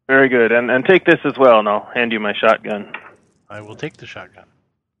 Very good, and take this as well, and I'll hand you my shotgun. I will take the shotgun.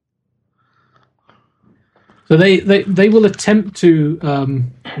 So they will attempt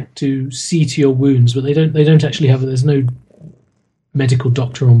to see to your wounds, but they don't actually have. There's no medical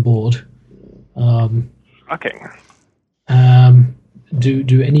doctor on board. Okay.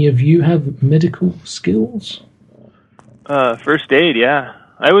 Do any of you have medical skills? First aid, yeah.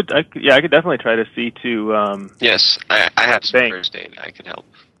 I could definitely try to see to. Yes, I have some Thanks. first aid. I could help.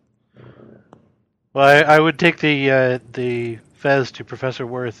 Well, I would take the fez to Professor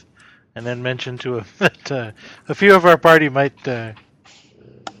Worth, and then mention to him that a few of our party might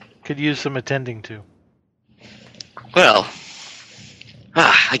could use some attending to. Well,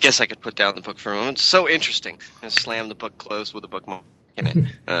 I guess I could put down the book for a moment. So interesting. I slam the book closed with a bookmark in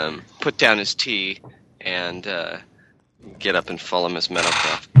it. Put down his tea and get up and follow Miss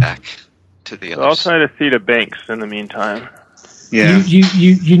Meadowcroft back to the others. I'll try to see to Banks in the meantime. Yeah.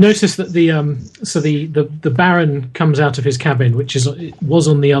 You notice that the Baron comes out of his cabin, which was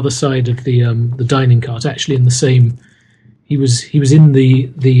on the other side of the dining cart, actually in the same. He was in the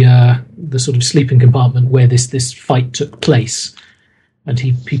sort of sleeping compartment where this fight took place, and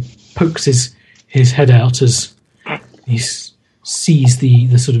he pokes his head out as he sees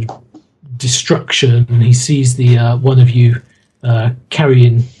the sort of destruction, and he sees the one of you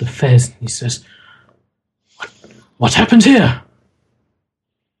carrying the fez, and he says, "What happened here?"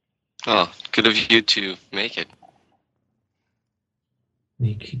 Oh, good of you to make it.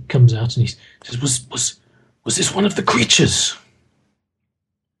 And he comes out and he says, "Was this one of the creatures?"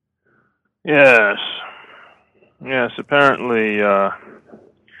 Yes. Yes, apparently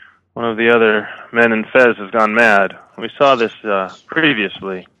one of the other men in Fez has gone mad. We saw this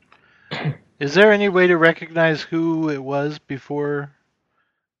previously. Is there any way to recognize who it was before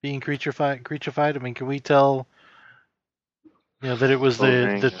being creaturified? I mean, can we tell, that it was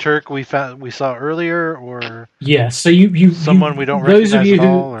the Turk we saw earlier, or Yeah. So you someone we don't those of recognize you at who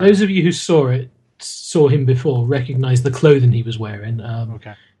all? Or? Those of you who saw him before recognize the clothing he was wearing.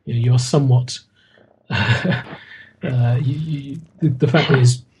 Okay. You're somewhat. The fact that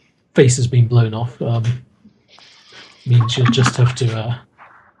his face has been blown off means you'll just have to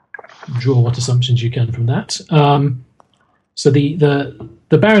draw what assumptions you can from that. So the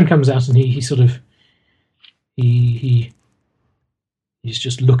Baron comes out and he's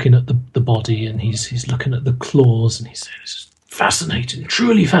just looking at the body, and he's looking at the claws, and he says, "Fascinating,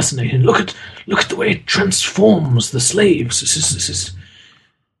 truly fascinating. Look at the way it transforms the slaves. This is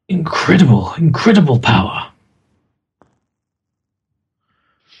incredible power."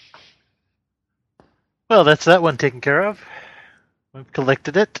 Well, that's that one taken care of. We've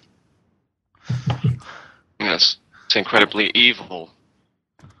collected it. Yes, it's incredibly evil.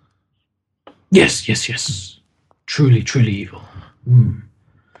 Yes. Truly evil. Mm.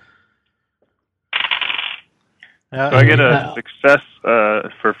 So I get a success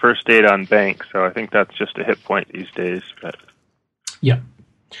for first aid on Bank, so I think that's just a hit point these days. But yeah.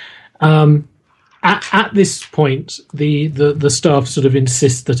 At this point, the staff sort of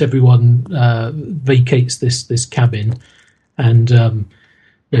insist that everyone vacates this cabin, and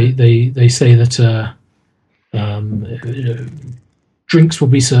they say that drinks will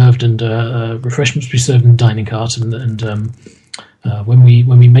be served and refreshments will be served in the dining cart, and when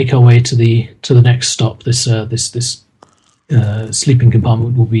we make our way to the next stop, this sleeping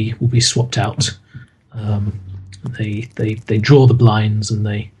compartment will be swapped out. They draw the blinds,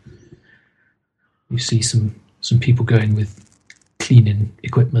 and you see some people going with cleaning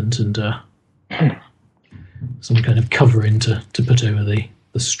equipment and some kind of covering to put over the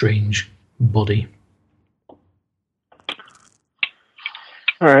strange body.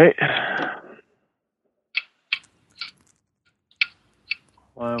 all right.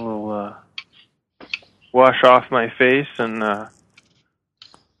 I will wash off my face and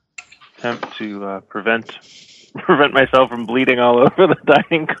attempt to prevent myself from bleeding all over the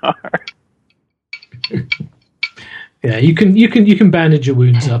dining car. Yeah, you can bandage your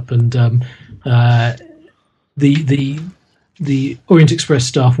wounds up, and the Orient Express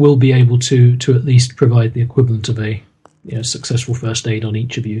staff will be able to at least provide the equivalent of a successful first aid on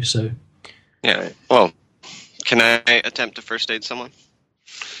each of you. So Yeah. Well, can I attempt to first aid someone?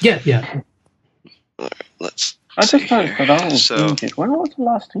 yeah. All right, let's. I see just noticed here. that I was So, injured. When was the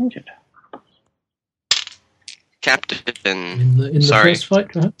last injured? Captain. In the Sorry. first fight,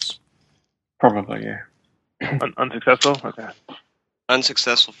 perhaps. Probably, yeah. Unsuccessful? Okay.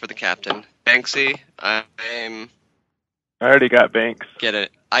 Unsuccessful for the captain. Banksy, I'm I already got Banks. get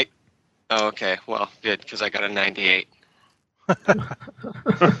it. Oh, okay. Well, good, because I got a 98.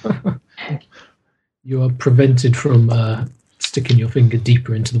 You are prevented from sticking your finger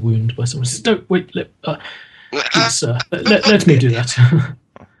deeper into the wound by someone who says, "Don't wait, please, let me do that."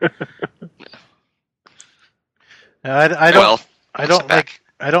 I don't back.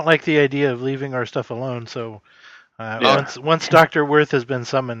 I don't like the idea of leaving our stuff alone. So once Dr. Worth has been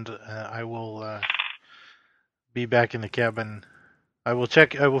summoned, I will be back in the cabin. I will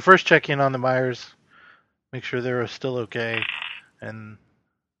first check in on the Myers, make sure they're still okay, and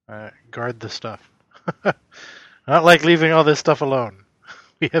guard the stuff. I don't like leaving all this stuff alone.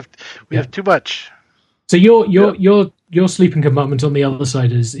 We have too much. So your sleeping compartment on the other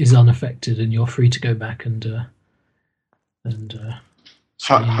side is unaffected, and you're free to go back and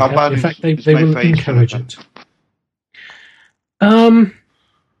How bad in fact, is they my will face encourage gonna it.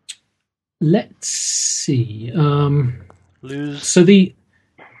 Let's see. Lose So the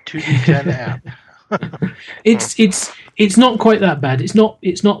 2d10 app. it's not quite that bad. It's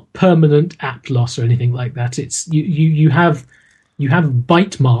not permanent app loss or anything like that. It's you have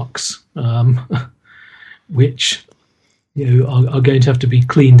bite marks, which are going to have to be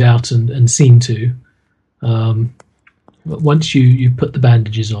cleaned out and seen to. But once you put the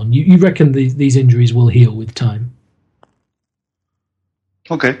bandages on, you reckon these injuries will heal with time.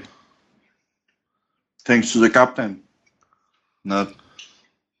 Okay. Thanks to the captain. Not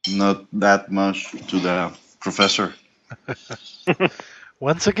that much to the professor.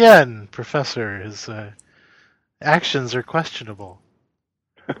 Once again, Professor, his actions are questionable.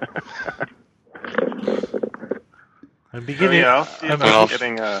 I'm Oh, beginning. yeah, I'll see I'm, about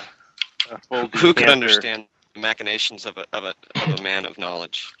getting a full Who could decanter. understand the machinations of a man of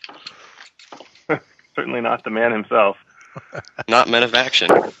knowledge? Certainly not the man himself. Not men of action.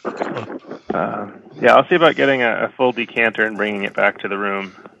 Yeah, I'll see about getting a full decanter and bringing it back to the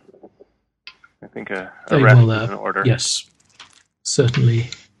room. I think a They rest will, is in order. yes, certainly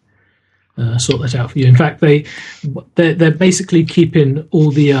sort that out for you. In fact, they're basically keeping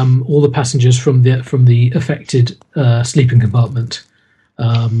all the passengers from the affected sleeping compartment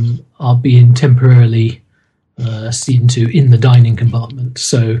are being temporarily seen to in the dining compartment.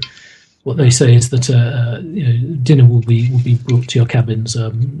 So what they say is that dinner will be brought to your cabins.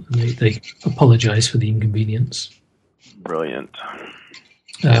 They apologise for the inconvenience. Brilliant.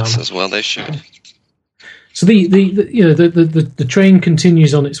 Yes, as well they should. So the train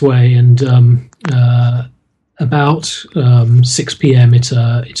continues on its way, and about 6 p.m. it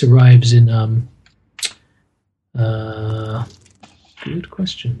arrives in. Good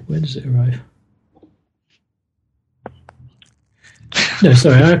question. Where does it arrive? No,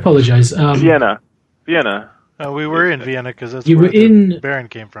 sorry, I apologise. Vienna. we were in Vienna because that's You where were the in- Baron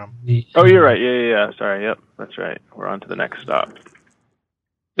came from. Oh, you're right. Yeah. Sorry. Yep, that's right. We're on to the next stop.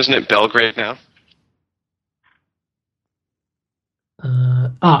 Isn't it Belgrade now?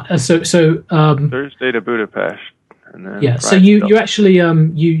 Thursday to Budapest, and then Yeah, so Friday you to actually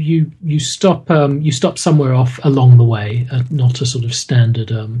you stop somewhere off along the way, not a sort of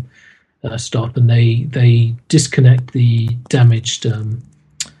standard stop, and they disconnect the damaged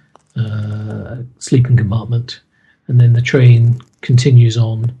sleeping compartment, and then the train continues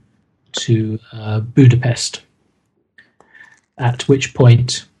on to Budapest. At which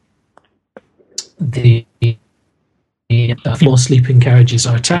point the four sleeping carriages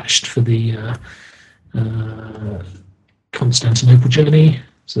are attached for the Constantinople journey.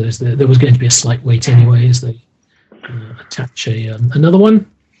 So there was going to be a slight wait anyway as they attach another one.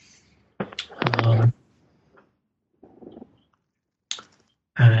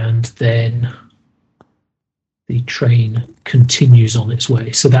 And then the train continues on its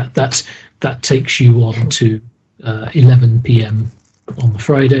way. So that takes you on to 11 p.m. on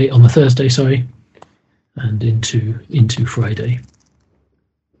the Thursday, sorry, and into Friday.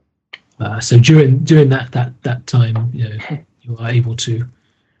 So during that time, you are able to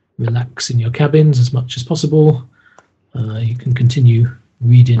relax in your cabins as much as possible. You can continue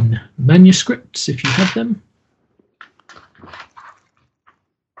reading manuscripts if you have them.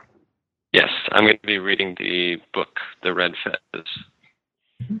 Yes, I'm going to be reading the book, The Red Fez.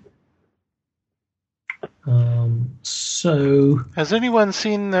 So, has anyone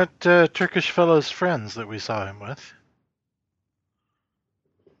seen that Turkish fellow's friends that we saw him with?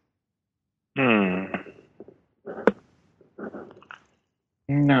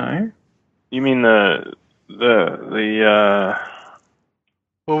 No. You mean the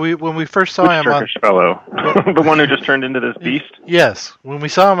Well, when we first saw which him Turkish fellow? The one who just turned into this beast? Yes, when we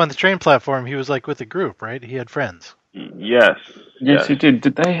saw him on the train platform, he was like with a group, right? He had friends. Yes. Yes, he did.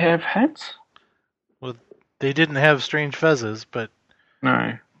 Did they have hats? Well, they didn't have strange fezzes, but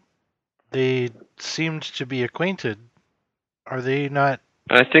No. they seemed to be acquainted. Are they not?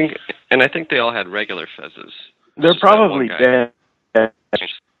 I think they all had regular fezzes. They're Just that one probably guy. dead.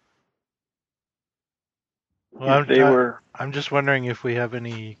 Well, If they were I'm just wondering if we have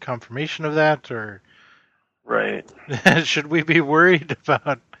any confirmation of that, or right. should we be worried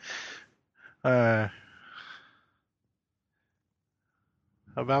about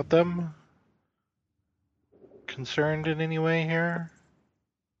them? Concerned in any way here?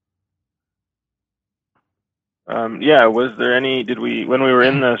 Yeah, was there any, when we were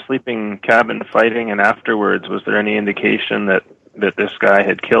in the sleeping cabin fighting and afterwards, was there any indication that this guy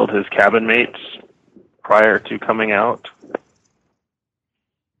had killed his cabin mates prior to coming out?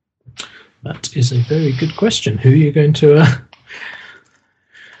 that is a very good question. Who are you going to?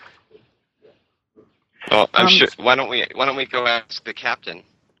 Well, I'm sure. Why don't we go ask the captain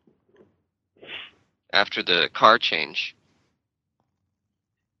after the car change?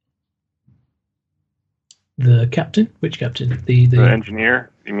 The captain? Which captain? The engineer?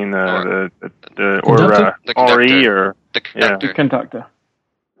 You mean the conductor? Ori or The conductor. The conductor.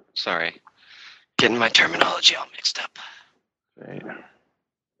 Sorry, getting my terminology all mixed up. Right.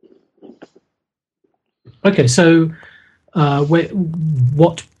 Okay, so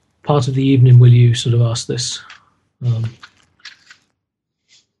what part of the evening will you sort of ask this?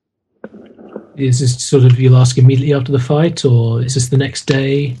 Is this sort of you'll ask immediately after the fight, or is this the next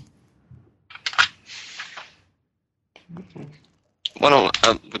day? Why don't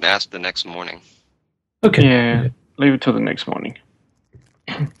I would ask the next morning? Okay. Yeah, leave it till the next morning.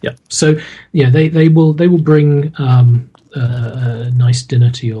 Yeah. So yeah, they will bring a nice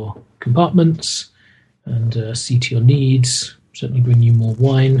dinner to your compartments and see to your needs. Certainly bring you more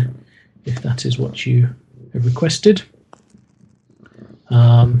wine if that is what you have requested.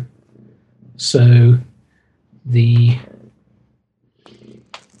 So the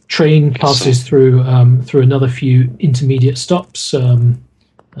train passes through another few intermediate stops.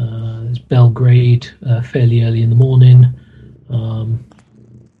 There's Belgrade fairly early in the morning.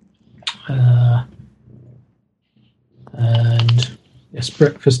 And yes,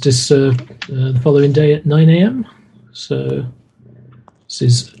 breakfast is served the following day at 9 a.m. So this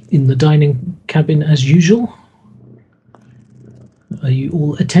is in the dining cabin as usual. Are you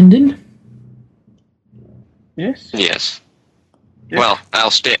all attending? Yes. Yes. Well,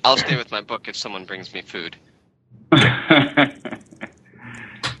 I'll stay with my book if someone brings me food.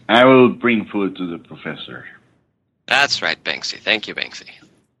 I will bring food to the professor. That's right, Banksy. Thank you, Banksy.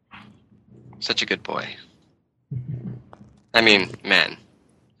 Such a good boy. I mean, man.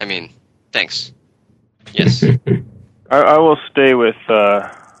 I mean, thanks. Yes. I will stay with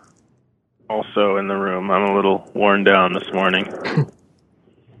also in the room. I'm a little worn down this morning.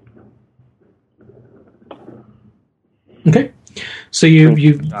 Okay. So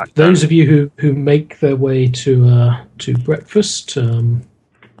you those of you who make their way to breakfast, it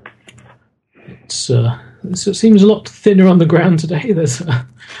seems a lot thinner on the ground today. There's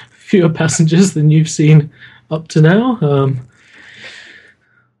fewer passengers than you've seen up to now.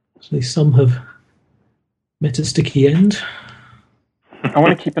 At least some have met a sticky end. I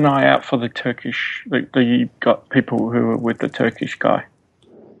want to keep an eye out for the Turkish. You got people who are with the Turkish guy.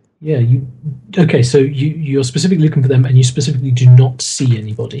 Yeah, okay, so you're specifically looking for them, and you specifically do not see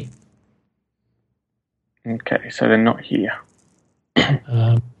anybody. Okay, so they're not here.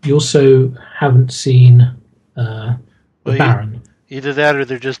 You also haven't seen the Baron. Either that, or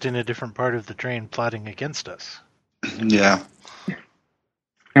they're just in a different part of the train plotting against us. Yeah.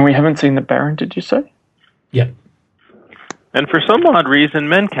 And we haven't seen the Baron, did you say? Yep. And for some odd reason,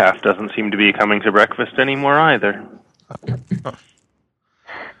 Mencalf doesn't seem to be coming to breakfast anymore either.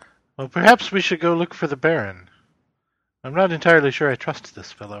 Well, perhaps we should go look for the Baron. I'm not entirely sure I trust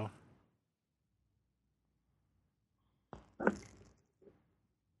this fellow.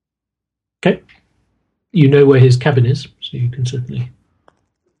 Okay. You know where his cabin is, so you can certainly...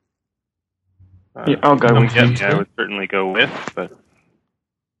 Yeah, I'll go with you. Yeah, I would certainly go with, but...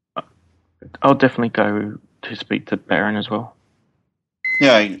 I'll definitely go to speak to Baron as well.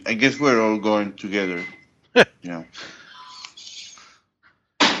 Yeah, I guess we're all going together. Yeah.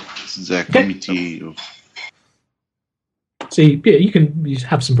 This is a committee of... So yeah, you can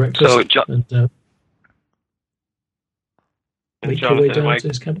have some breakfast So, and make your way down to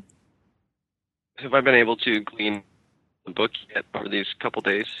his cabin. Have I been able to glean the book yet over these couple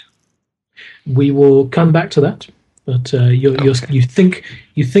days? We will come back to that, but you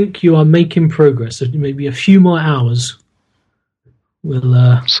think you are making progress. So maybe a few more hours.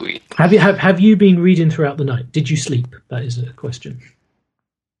 Will Sweet. Have you been reading throughout the night? Did you sleep? That is a question.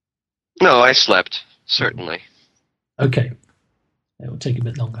 No, I slept, certainly. Okay, it will take a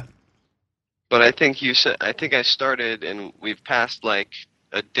bit longer. But I think I started, and we've passed like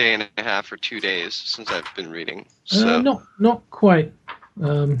a day and a half or 2 days since I've been reading. So Not quite.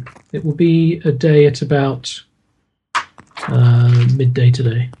 It will be a day at about midday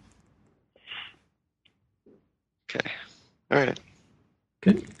today. Okay. All right.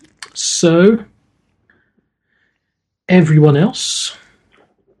 Okay. So everyone else,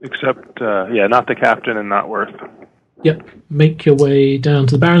 Except, not the captain and not Worth. yep, make your way down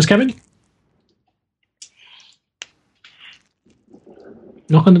to the Baron's cabin.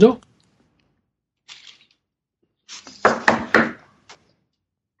 Knock on the door.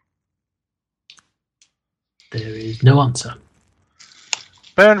 There is no answer.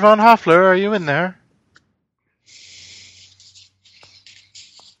 Baron von Hoffler, are you in there?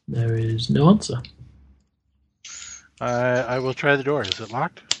 There is no answer. I will try the door. Is it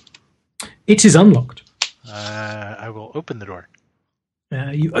locked? It is unlocked. I will open the door.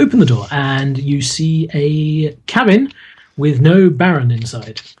 You open the door and you see a cabin with no Baron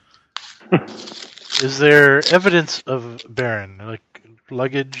inside. Is there evidence of Baron, like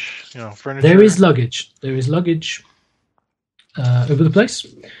luggage, furniture? There is luggage. There is luggage over the place.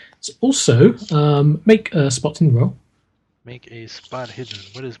 It's also make a spotting roll. Make a spot hidden.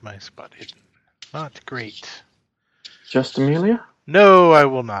 What is my spot hidden? Not great. Just Amelia? No, I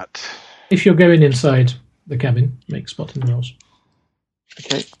will not. If you're going inside the cabin, make spotting rolls.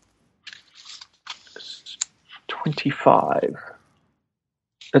 Okay. 25.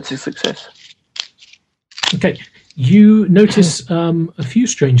 That's a success. Okay. You notice a few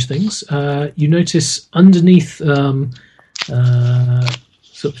strange things. You notice underneath, sort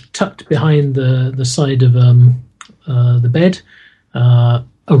of tucked behind the side of the bed, a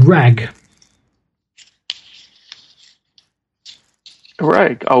rag. A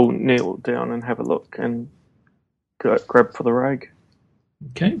rag. I'll kneel down and have a look and grab for the rag.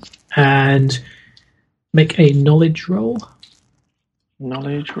 Okay. And make a knowledge roll.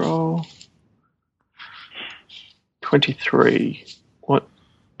 Knowledge roll. 23. What?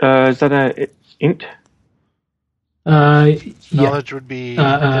 Is that a int? Knowledge would be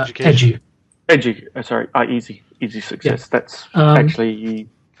education. Edu. Sorry. Easy. Easy success. Yeah. That's actually.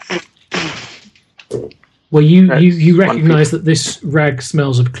 Well, you recognise that this rag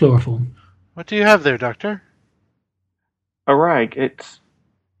smells of chloroform. What do you have there, Doctor? A rag. It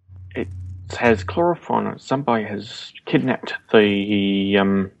has chloroform. On it. Somebody has kidnapped the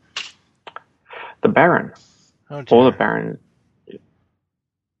Baron. Oh, dear. Or the Baron.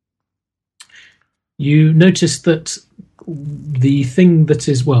 You notice that the thing that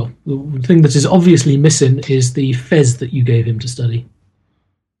is obviously missing is the fez that you gave him to study.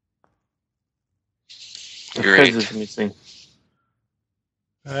 The Great. fez is missing.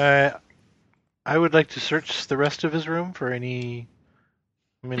 I would like to search the rest of his room for any.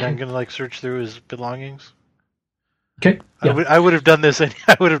 I mean, I'm gonna search through his belongings. Okay. Yeah. I would have done this.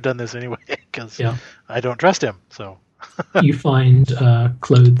 I would have done this anyway because I don't trust him. So You find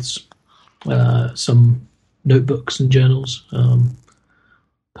clothes, some notebooks and journals,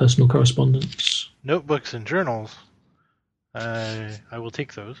 personal correspondence. notebooks and journals. I will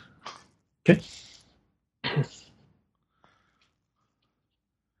take those. Okay.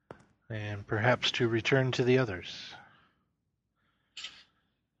 And perhaps to return to the others.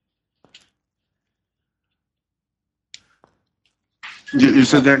 You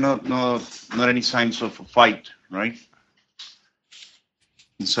said there are not any signs of a fight, right?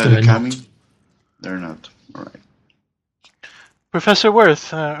 Inside the cabin? They're not. All right. Professor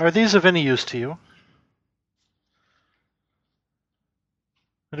Worth, are these of any use to you?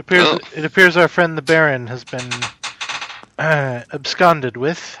 It appears our friend the Baron has been absconded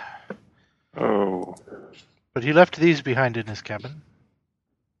with. Oh. But he left these behind in his cabin.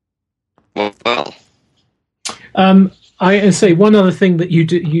 Well. I say one other thing that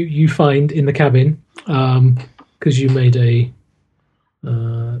you find in the cabin, because you made a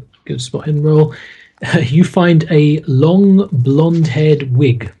good spot hidden roll. You find a long blonde-haired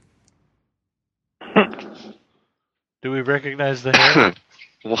wig. Do we recognize the hair?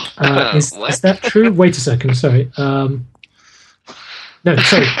 Is that true? Wait a second. Sorry. No,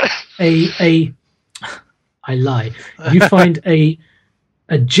 sorry. I lie. You find a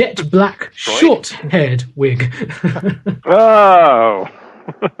jet black, short-haired wig. Oh.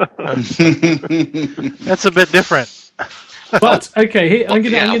 That's a bit different. But okay, here, I'm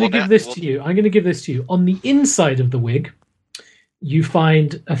going to give this well- to you. I'm going to give this to you. On the inside of the wig, you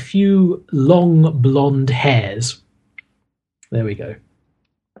find a few long blonde hairs. There we go.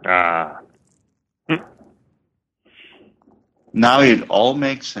 Ah. Now it all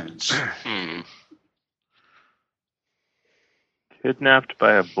makes sense. Kidnapped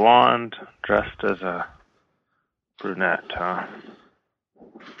by a blonde dressed as a brunette, huh?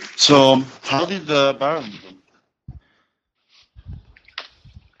 So, how did the Baron do?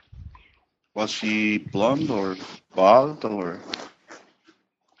 Was he blonde or bald or?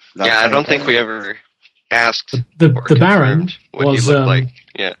 Yeah, I don't think we ever asked. The or Baron confirmed what was he looked like.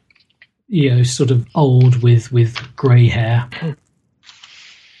 Yeah. sort of old with grey hair.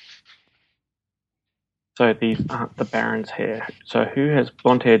 So these aren't the Baron's hair. So who has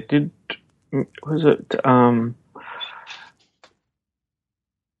blonde hair? Was it the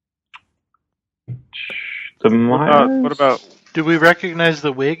Myers? What about Do we recognize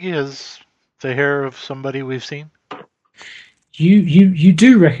the wig as the hair of somebody we've seen? You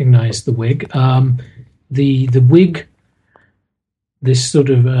do recognise the wig. The wig, this sort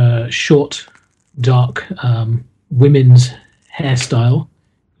of short, dark women's hairstyle.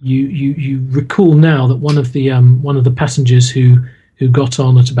 You recall now that one of the passengers who got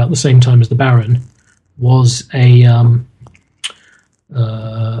on at about the same time as the Baron was an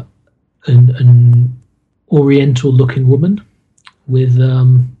Oriental-looking woman with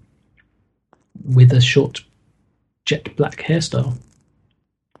a short jet black hairstyle.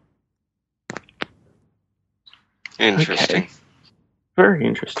 Interesting. Okay. Very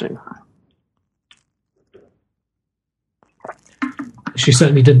interesting. She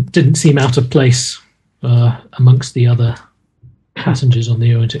certainly didn't seem out of place amongst the other passengers on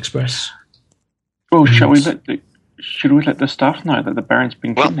the Orient Express. Well, should we let the staff know that the Baron's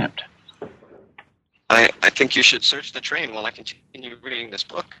been kidnapped? I think you should search the train while I continue reading this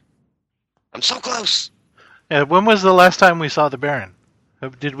book. I'm so close. When was the last time we saw the Baron?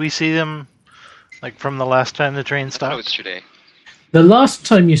 Did we see him, like, from the last time the train I thought it stopped? was today. The last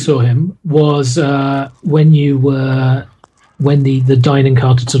time you saw him was when the dining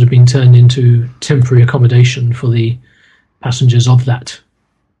cart had sort of been turned into temporary accommodation for the passengers of that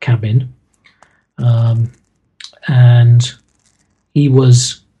cabin, and he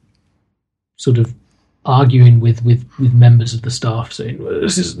was sort of arguing with members of the staff, saying, well,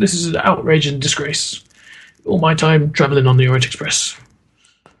 "This is an outrage and disgrace. All my time travelling on the Orient Express,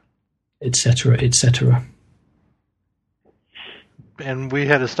 etc., etc." And we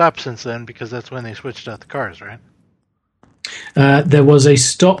had to stop since then because that's when they switched out the cars, right? There was a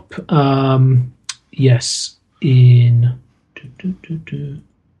stop, yes, in...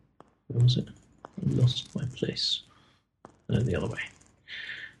 Where was it? I lost my place. The other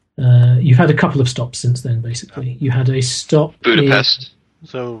way. You've had a couple of stops since then, basically. You had a stop Budapest.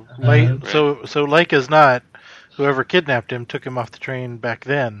 So, right. so like as not, whoever kidnapped him took him off the train back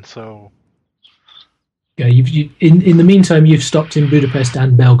then. So, Yeah, in the meantime, you've stopped in Budapest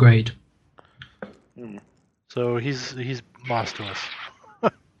and Belgrade. so he's lost to us.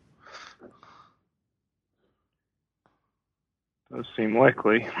 Does seem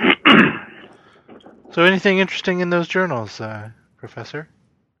likely. So, anything interesting in those journals, Professor?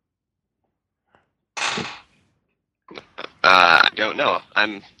 I don't know.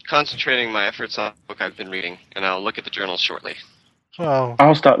 I'm concentrating my efforts on the book I've been reading, and I'll look at the journals shortly. Well,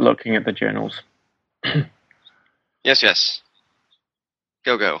 I'll start looking at the journals. Yes.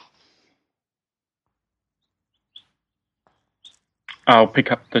 Go. I'll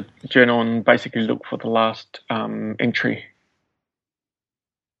pick up the journal and basically look for the last entry.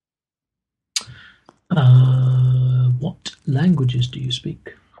 What languages do you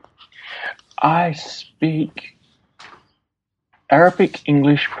speak? I speak Arabic,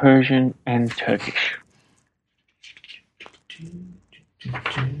 English, Persian, and Turkish.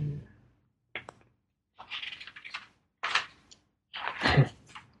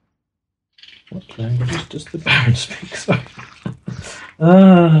 What languages does the Baron speak? Sorry.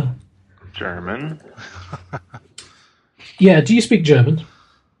 German. Yeah, do you speak German?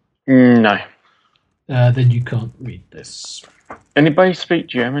 No. Then you can't read this. Anybody speak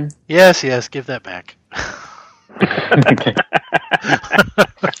German? yes, give that back. Okay.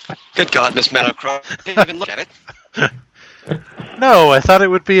 Good God, Miss Meadowcroft. Didn't even look at it. No, I thought it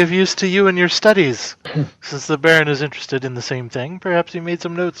would be of use to you in your studies. Since the Baron is interested in the same thing, perhaps he made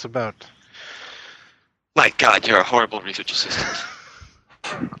some notes about... My God, you're a horrible research assistant.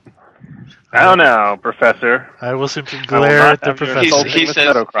 I don't know, Professor. I will simply will glare not at the have your professor. insulting He Miss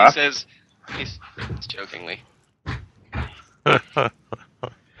says, Meadowcroft. he's jokingly.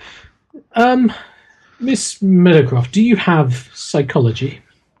 Miss Meadowcroft, do you have psychology?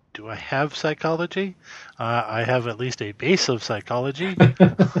 Do I have psychology? I have at least a base of psychology.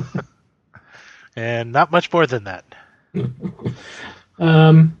 And not much more than that.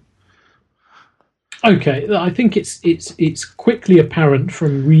 Okay, I think it's quickly apparent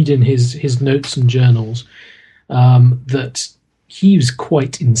from reading his notes and journals that he's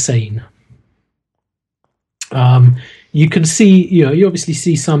quite insane. You can see, you obviously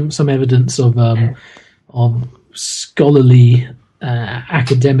see some evidence of scholarly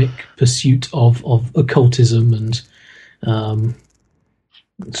academic pursuit of occultism and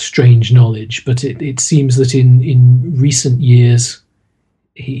strange knowledge, but it seems that in recent years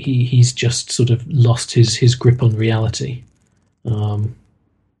he's just sort of lost his grip on reality.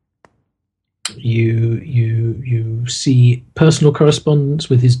 You see personal correspondence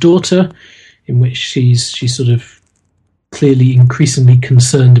with his daughter, in which she's sort of clearly increasingly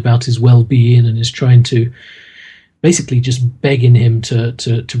concerned about his well-being and is trying to basically just begging him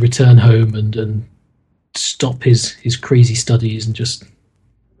to return home and stop his crazy studies and just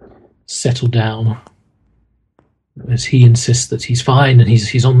settle down, as he insists that he's fine and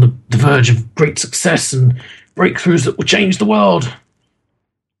he's on the verge of great success and breakthroughs that will change the world,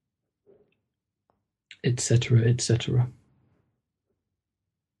 etc., etc.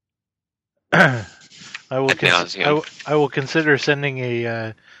 I will consider sending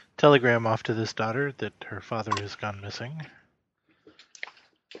a telegram off to this daughter that her father has gone missing.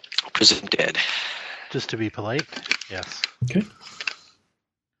 Presumed dead. Just to be polite, yes. Okay.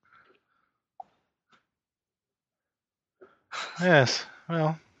 Yes,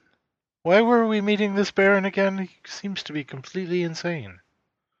 well, why were we meeting this Baron again? He seems to be completely insane.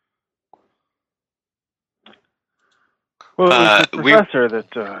 Well, it was the professor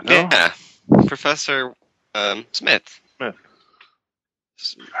that, no? Yeah, Professor Smith.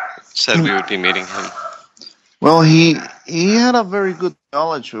 said we would be meeting him. Well, he had a very good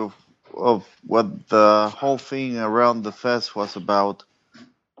knowledge of what the whole thing around the fest was about.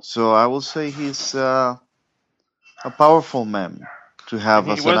 So I will say he's a powerful man to have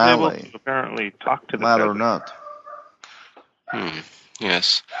He as an was able ally, to apparently talk to the mad or desert. not.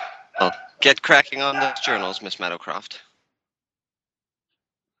 Yes. Well, get cracking on those journals, Miss Meadowcroft.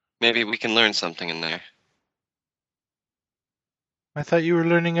 Maybe we can learn something in there. I thought you were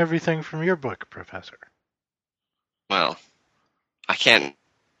learning everything from your book, Professor. Well, I can't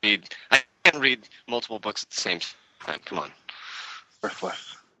read multiple books at the same time. Come on.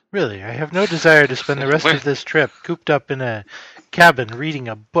 Worthless. Really, I have no desire to spend the rest of this trip cooped up in a cabin reading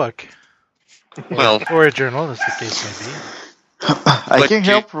a book. Well, or a journal, as the case may be. I can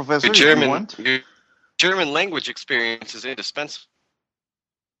help, Professor, if you want. Your German language experience is indispensable.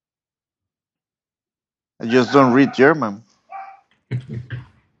 I just don't read German.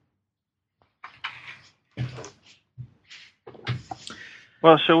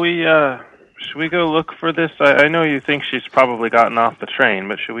 Well, should we go look for this? I know you think she's probably gotten off the train,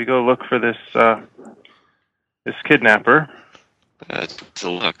 but should we go look for this this kidnapper? To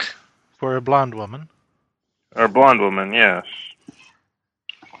look. For a blonde woman. Or blonde woman, yes.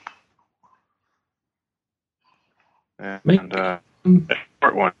 And a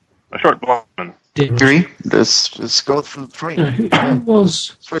short one. A short blonde woman. Agree. Let's go through the train. Who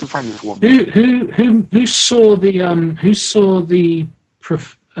was? Try to find this woman. Who saw the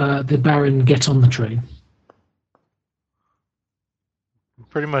Baron get on the train?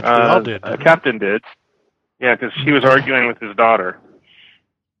 Pretty much we all did. The captain did. Yeah, because he was arguing with his daughter.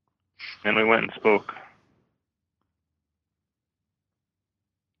 And we went and spoke.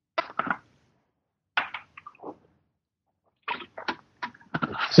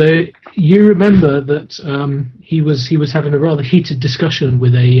 So you remember that he was having a rather heated discussion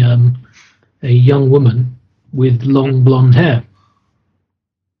with a young woman with long blonde hair.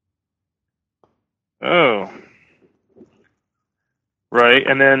 Oh. Right,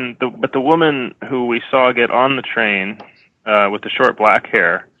 and then the woman who we saw get on the train with the short black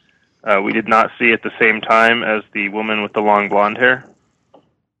hair, we did not see at the same time as the woman with the long blonde hair.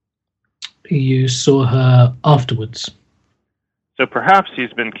 You saw her afterwards. So perhaps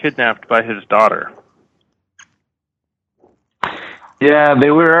he's been kidnapped by his daughter. Yeah, they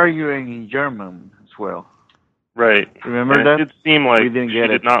were arguing in German as well. Right. Remember and that? It did seem like We didn't she get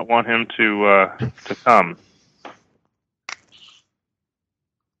did it. not want him to come.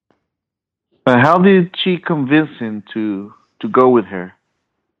 But how did she convince him to go with her?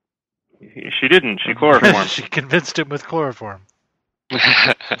 She didn't. She chloroformed. She convinced him with chloroform.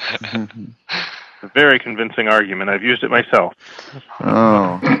 A very convincing argument. I've used it myself.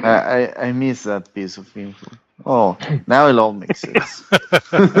 Oh, I missed that piece of info. Oh, now it all makes sense.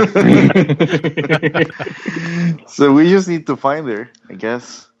 So we just need to find her, I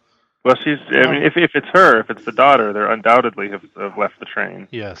guess. Well, she's. I mean, if it's her, if it's the daughter, they undoubtedly have left the train.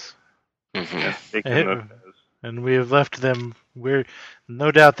 Yes. Taken And we have left them.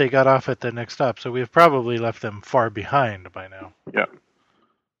 No doubt they got off at the next stop, so we have probably left them far behind by now. Yeah.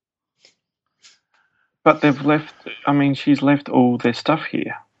 But they've left. I mean, she's left all their stuff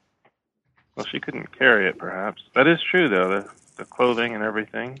here. Well, she couldn't carry it, perhaps. That is true, though. The clothing and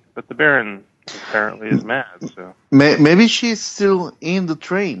everything. But the Baron apparently is mad. So Maybe she's still in the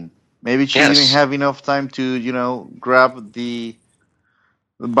train. Maybe she Yes. didn't have enough time to, grab the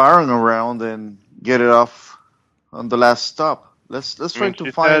Baron around and get it off on the last stop. Let's try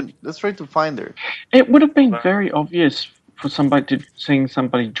to find her. It would have been very obvious for seeing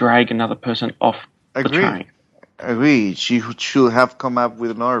somebody drag another person off the train. Agree. She should have come up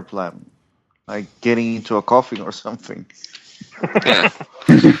with another plan, like getting into a coffin or something. Yeah.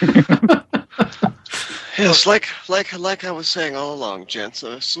 Yes, like I was saying all along, gents,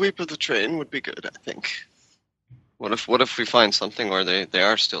 a sweep of the train would be good, I think. What if we find something or they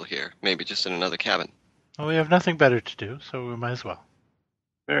are still here? Maybe just in another cabin. Well, we have nothing better to do, so we might as well.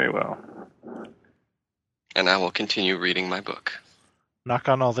 very well. And I will continue reading my book. Knock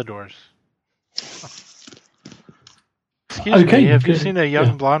on all the doors. Excuse me, have you seen a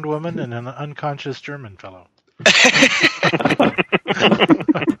young blonde woman and an unconscious German fellow?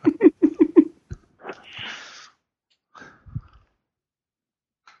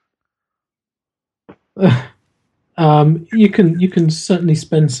 You can certainly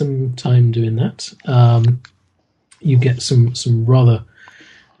spend some time doing that. You get some rather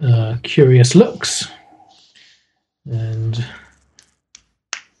curious looks, and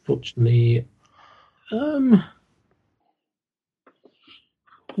fortunately,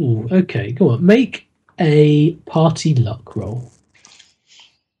 okay, go on, make a party luck roll.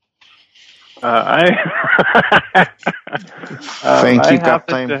 Thank you, I happen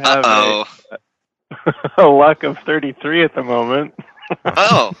Captain. to have Uh-oh. a luck of 33 at the moment.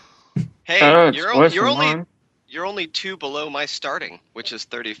 Oh. Hey, Oh, it's worse you're than only mine. you're only 2 below my starting, which is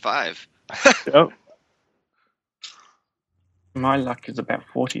 35. Yep. My luck is about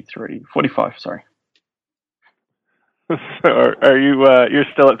 45, sorry. So are you? You're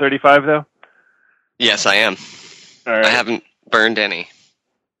still at 35 though. Yes, I am. All right. I haven't burned any.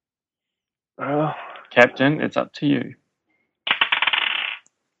 Oh, Captain, it's up to you.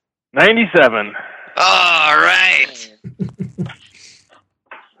 97. All right.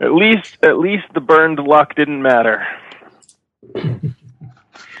 At least the burned luck didn't matter.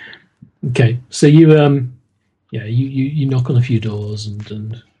 Okay, so you you knock on a few doors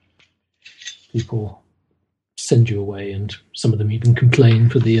and people send you away, and some of them even complain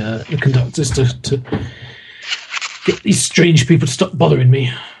for the conductors to get these strange people to stop bothering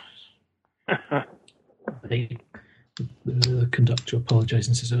me. The conductor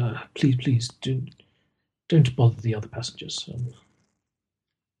apologizes and says, please don't bother the other passengers.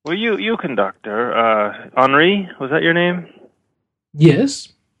 Well, you conductor, Henri, was that your name?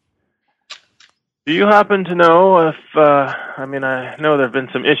 Yes. Do you happen to know if, I know there have been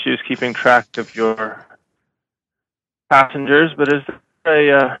some issues keeping track of your passengers, but is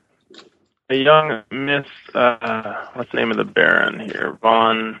there a young Miss, what's the name of the Baron here?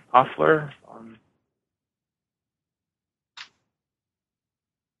 Von Hoffler?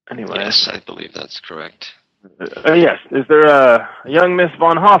 Anyway. Yes, I believe that's correct. Yes. Is there a young Miss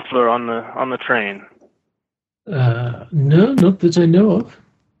Von Hoffler on the train? No, not that I know of.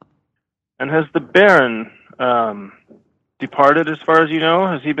 And has the Baron departed, as far as you know?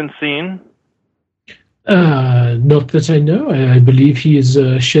 Has he been seen? Not that I know. I believe he is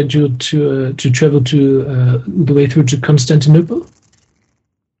scheduled to travel to the way through to Constantinople.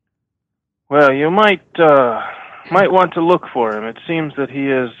 Well, you might want to look for him. It seems that he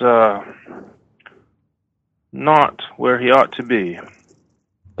is not where he ought to be.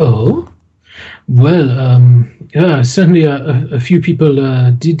 Oh, well, certainly a few people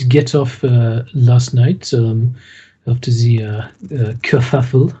did get off last night after the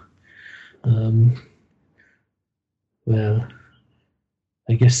kerfuffle. Well,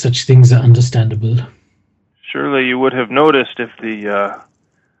 I guess such things are understandable. Surely you would have noticed if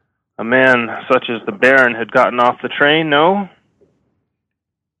a man such as the Baron had gotten off the train, no?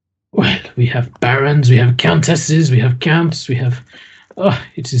 Well, we have barons, we have countesses, we have counts, we have... Oh,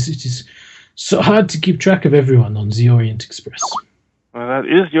 it is so hard to keep track of everyone on the Orient Express. Well, that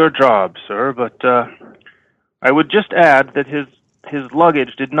is your job, sir, but I would just add that his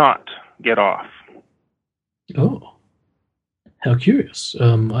luggage did not get off. Oh, how curious.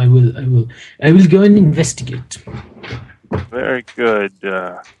 I will go and investigate. Very good.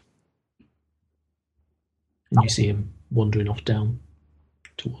 And you see him wandering off down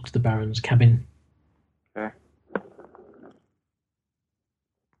towards the Baron's cabin. Okay.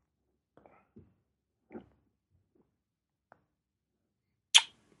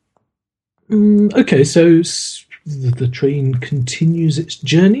 Okay, so the train continues its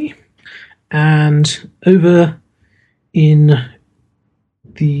journey, and over in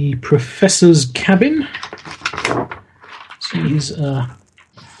the professor's cabin, he's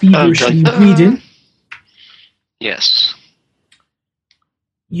feverishly reading. Yes.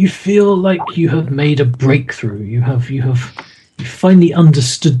 You feel like you have made a breakthrough. You finally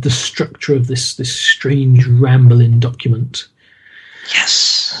understood the structure of this strange rambling document.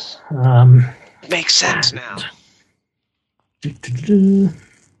 Yes. Makes sense now.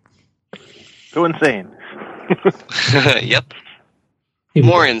 Go insane. Yep.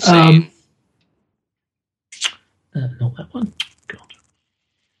 More insane. Not that one. God.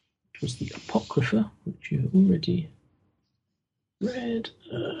 It was the Apocrypha, which you already read.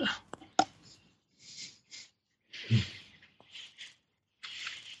 Is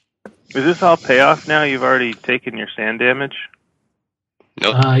this all payoff now? You've already taken your sand damage?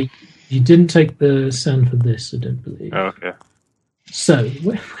 Nope. You didn't take the sand for this, I don't believe. Oh, okay. So,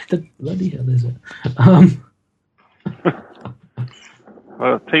 where the bloody hell is it?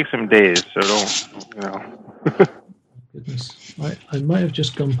 Well, it takes some days, so don't, Goodness. I might have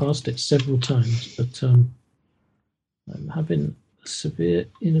just gone past it several times, but I'm having a severe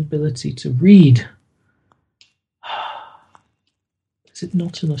inability to read. Is it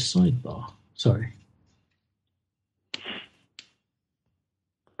not in a sidebar? Sorry.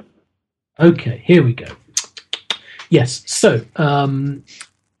 Okay, here we go. Yes, so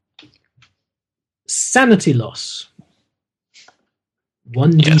sanity loss.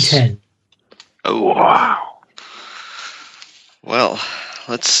 1d10. Yes. Oh, wow. Well,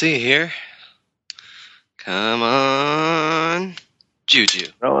 let's see here. Come on. Juju.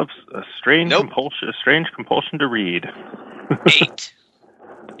 Develops a strange Nope. compulsion to read. 8.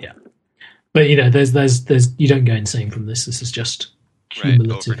 But there's you don't go insane from this. This is just Right,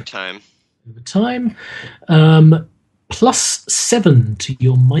 cumulative over time. over time. +7 to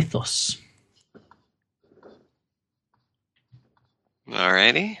your mythos.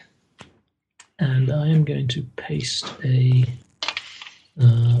 Alrighty. And I am going to paste a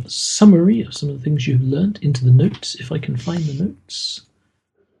summary of some of the things you've learned into the notes, if I can find the notes.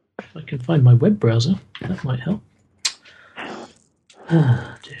 If I can find my web browser, that might help.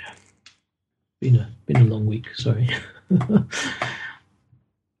 Ah, dear. Been a long week, sorry.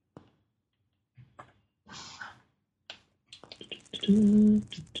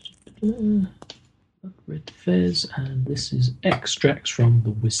 Red Fez, and this is extracts from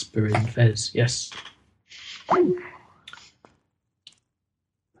the Whispering Fez. Yes.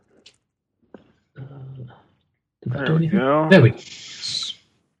 Did that do anything? Go. There we go.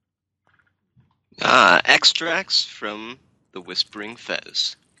 Extracts from the Whispering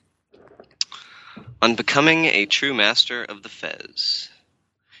Fez. On becoming a true master of the Fez,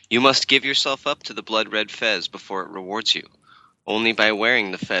 you must give yourself up to the blood-red Fez before it rewards you. Only by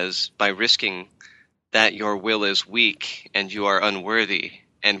wearing the Fez, by risking that your will is weak and you are unworthy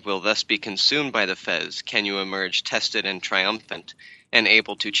and will thus be consumed by the Fez, can you emerge tested and triumphant and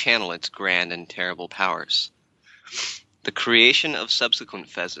able to channel its grand and terrible powers. The creation of subsequent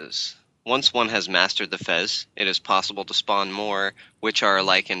Fezes. Once one has mastered the Fez, it is possible to spawn more which are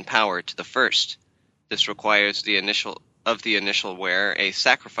alike in power to the first. This requires the initial wearer a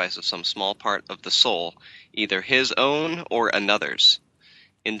sacrifice of some small part of the soul, either his own or another's.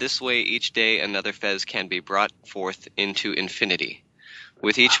 In this way, each day another Fez can be brought forth into infinity.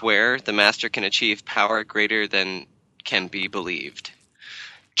 With each wearer, the master can achieve power greater than can be believed.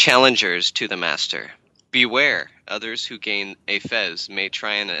 Challengers to the master. Beware, others who gain a Fez may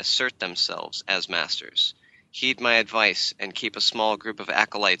try and assert themselves as masters. Heed my advice and keep a small group of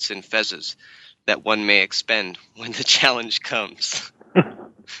acolytes in Fezes that one may expend when the challenge comes.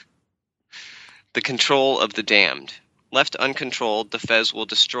 The control of the damned. Left uncontrolled, the Fez will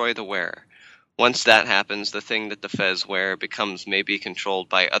destroy the wearer. Once that happens, the thing that the Fez wearer becomes may be controlled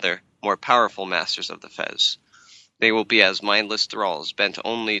by other, more powerful masters of the Fez. They will be as mindless thralls, bent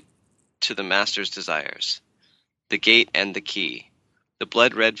only to the master's desires. The gate and the key. The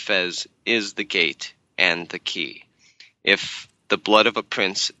blood-red Fez is the gate and the key. If the blood of a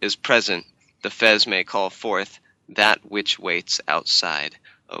prince is present, the Fez may call forth that which waits outside.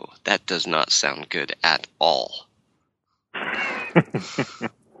 Oh, that does not sound good at all.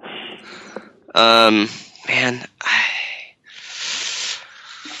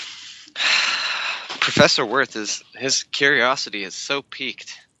 Professor Worth his curiosity is so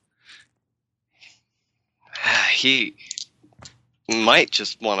piqued. He might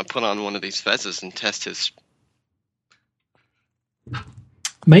just want to put on one of these Fezes and test his.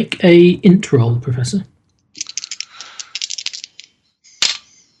 Make a int roll, Professor.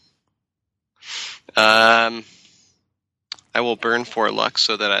 I will burn 4 luck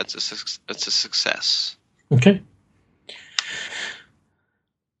so that it's a success. Okay.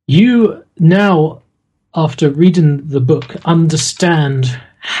 You now, after reading the book, understand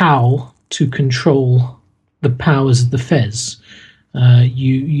how to control the powers of the Fez.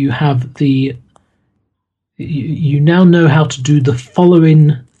 You have the. You now know how to do the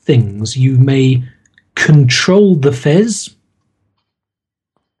following things. You may control the Fez.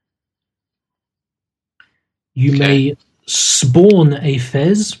 You may spawn a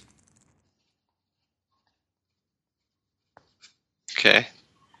Fez. Okay.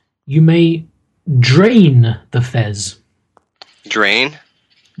 You may drain the Fez. Drain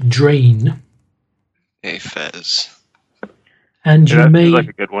a Fez. And Yeah, you that may seems like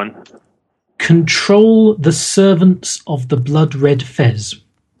a good one. control the servants of the blood-red Fez.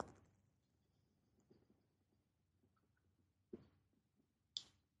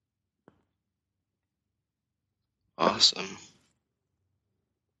 Awesome.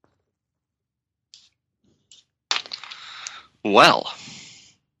 Well.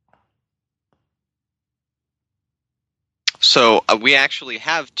 So we actually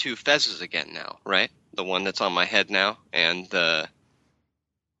have 2 Fezes again now, right? The one that's on my head now, and the...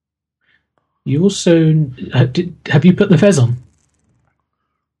 You also... have you put the Fez on?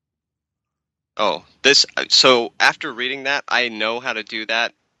 Oh, this... So after reading that, I know how to do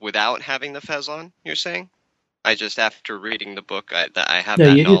that without having the Fez on, you're saying? I just, after reading the book, I have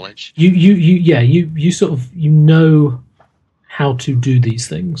that knowledge. You sort of... You know how to do these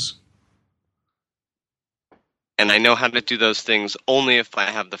things. And I know how to do those things only if I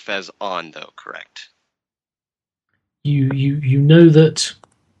have the Fez on, though, correct? you know that.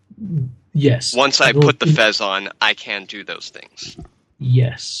 Yes. Once I put the fez on, I can do those things.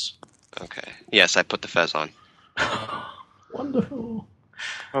 Yes. Okay. Yes, I put the fez on. Wonderful.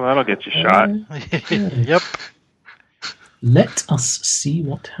 Well, that'll get you shot. Yep. Let us see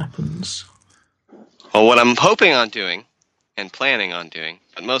what happens. Well, what I'm hoping on doing, and planning on doing,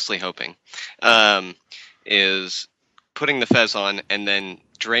 but mostly hoping, is putting the fez on and then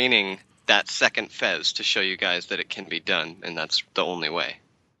draining that second fez to show you guys that it can be done, and that's the only way.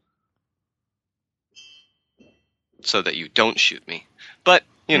 So that you don't shoot me. But,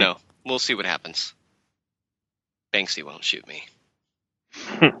 we'll see what happens. Banksy won't shoot me.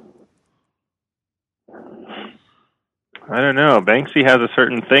 I don't know. Banksy has a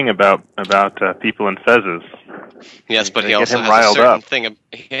certain thing about people in fezzes. Yes, but They he get also him has a riled certain up. thing.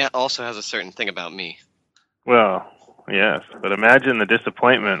 He also has a certain thing about me. Well, yes, but imagine the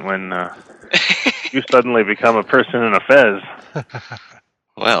disappointment when you suddenly become a person in a fez.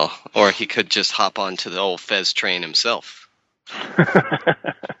 Well, or he could just hop onto the old fez train himself.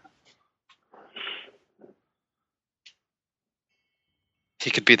 He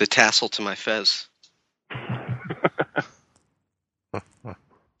could be the tassel to my fez.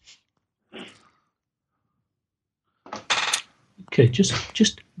 Okay,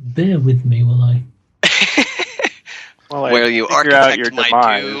 just bear with me while I. Well, Where you figure out your architect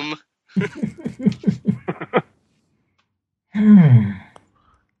my demise. doom.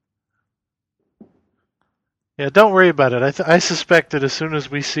 Yeah, don't worry about it. I suspect that as soon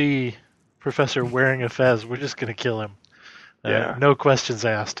as we see Professor wearing a fez, we're just going to kill him. Yeah. No questions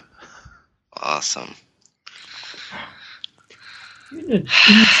asked. Awesome. An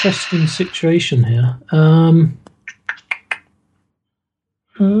interesting situation here.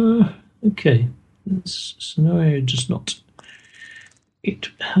 Okay, this scenario does not. It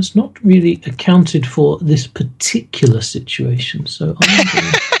has not really accounted for this particular situation. So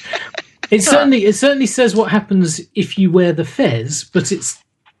it certainly says what happens if you wear the fez, but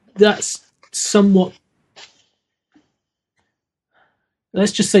that's somewhat.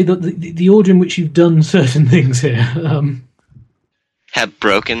 Let's just say that the order in which you've done certain things here. Have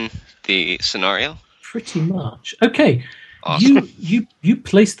broken the scenario? Pretty much. Okay. Awesome. You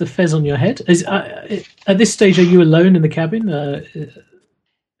place the fez on your head. At this stage, are you alone in the cabin? Are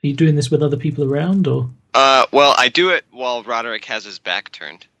you doing this with other people around, or? Well, I do it while Roderick has his back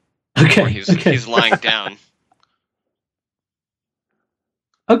turned. Okay. Or he's lying down.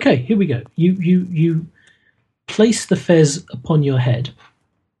 Okay, here we go. You place the fez upon your head.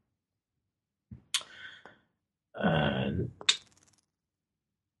 And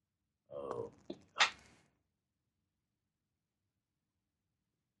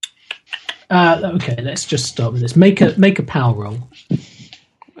okay, let's just start with this. Make a power roll.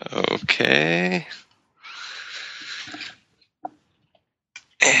 Okay.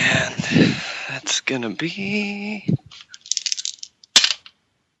 And that's gonna be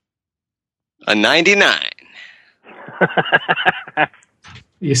a 99. Are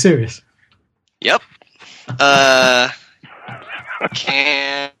you serious? Yep. How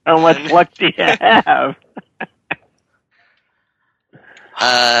much luck do you have?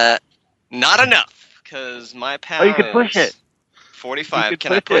 Not enough, because my power you could push is it. 45.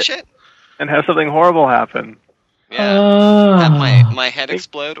 Can I push it? And have something horrible happen. Yeah. Have my head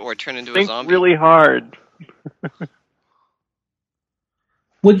explode or turn into a zombie? Really hard.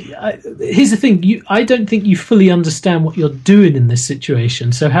 Well, here's the thing. I don't think you fully understand what you're doing in this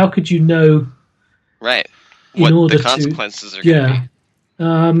situation. So how could you know? Right. In what order the consequences are going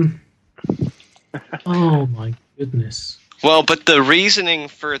to be. Oh my goodness. Well, but the reasoning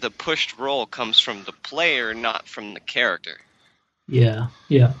for the pushed roll comes from the player, not from the character. Yeah.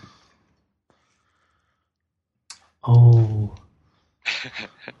 Oh.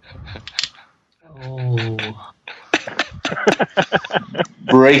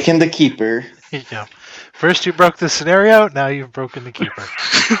 Breaking the keeper. Yeah. First you broke the scenario, now you've broken the keeper.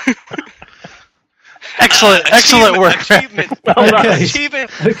 Excellent work. Achievement. Okay. Achievement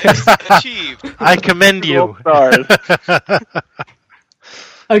achieved. I commend you. Stars.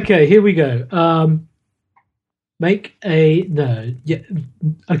 Okay, here we go. Make a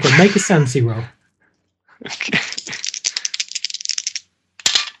Sansi roll. Okay.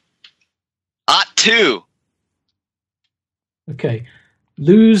 2. Okay.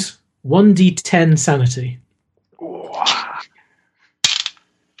 Lose 1d10 sanity.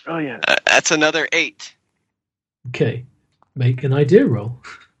 Brilliant. That's another 8. Okay. Make an idea roll.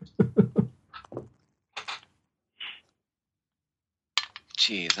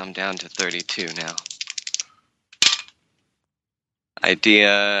 Jeez, I'm down to 32 now.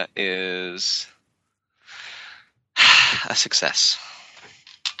 Idea is a success.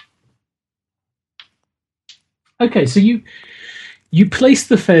 Okay, so you place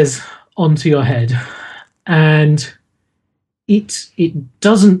the fez onto your head, and it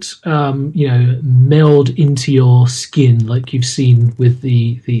doesn't meld into your skin like you've seen with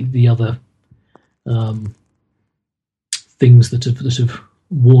the other things that have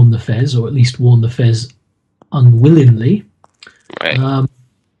worn the fez, or at least worn the fez unwillingly. Right.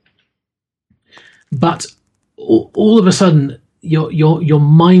 But all of a sudden, your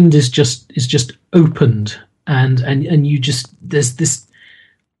mind is just opened, and you just there's this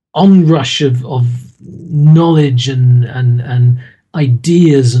onrush of knowledge and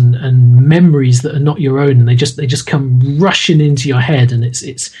ideas and memories that are not your own, and they just come rushing into your head, and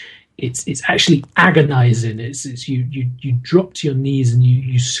it's actually agonizing. It's you drop to your knees and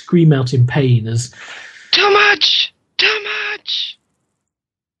you scream out in pain as Too much.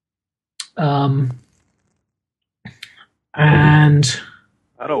 And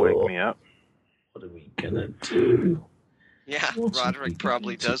That'll wake me up. what are we gonna do? Yeah, What are we Roderick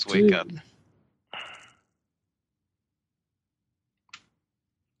probably going does to wake do? up.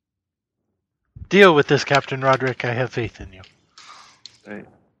 Deal with this, Captain Roderick. I have faith in you. Right.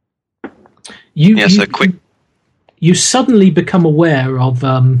 Yes, a quick. You suddenly become aware of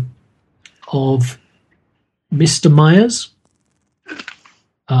Mr. Myers.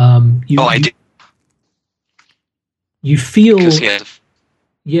 I do. You feel Because he has.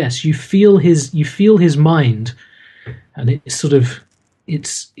 yes, you feel his mind, and it's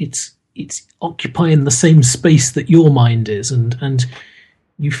occupying the same space that your mind is, and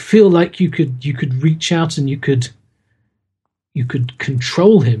you feel like you could reach out and you could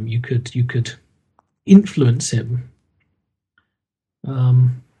control him, you could influence him.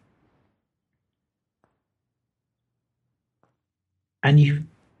 And you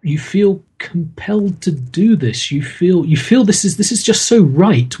feel compelled to do this. You feel this is just so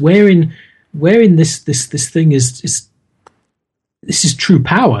right. Wherein this thing is this is true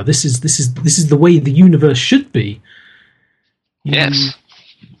power. This is the way the universe should be. Yes.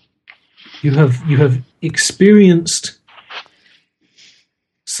 You have experienced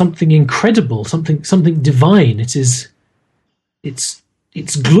something incredible, something divine. It's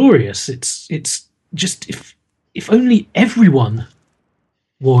glorious. It's just if only everyone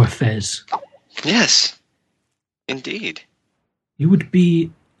wore a fez. Yes. Indeed. You would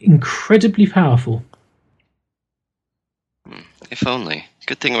be incredibly powerful. If only.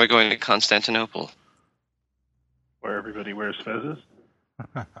 Good thing we're going to Constantinople. Where everybody wears fezzes.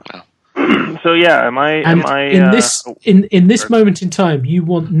 Well. So yeah, am I? In this moment in time, you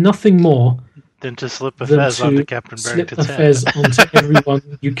want nothing more Than to slip a than fez to onto Captain slip a Barrington's head. fez onto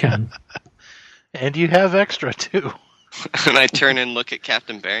everyone you can. And you have extra, too. And I turn and look at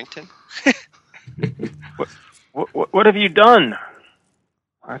Captain Barrington. What have you done?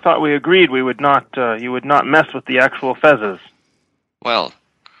 I thought we agreed we would not. You would not mess with the actual fezzes. Well,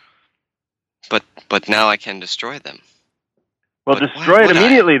 but now I can destroy them. Well, But destroy why it would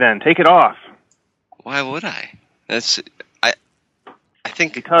immediately. Then take it off. Why would I? I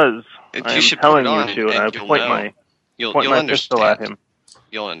think Because if I you am should telling put it on you to, and I you'll point know. my You'll pistol understand. at him.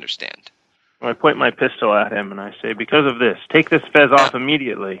 You'll understand. I point my pistol at him and I say, because of this, take this fez off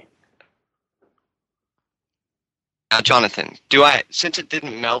immediately. Now, Jonathan, since it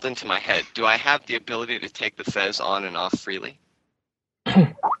didn't meld into my head, do I have the ability to take the fez on and off freely?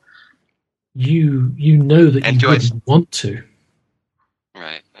 You know that And you wouldn't want to.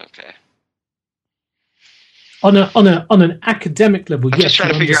 Right. Okay. On an academic level, I'm yes, just trying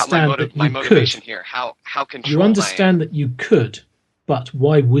you to figure out understand that my you motivation could. here. How controlled You understand that you could, but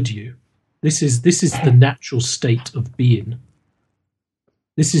why would you? This is the natural state of being.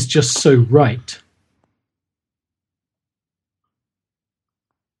 This is just so right.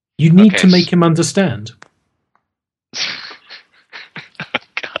 You need to make him understand. Oh,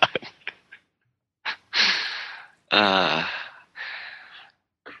 God.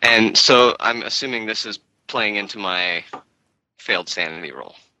 And so I'm assuming this is playing into my failed sanity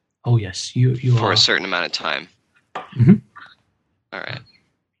roll. Oh yes, you for are. a certain amount of time. Mm-hmm. All right.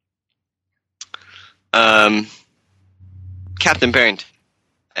 Captain Barrington,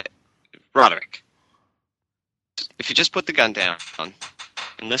 Roderick, if you just put the gun down and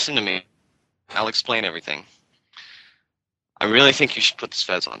listen to me, I'll explain everything. I really think you should put this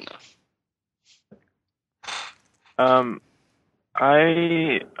fez on, though.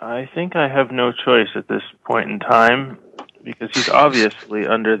 I think I have no choice at this point in time because he's obviously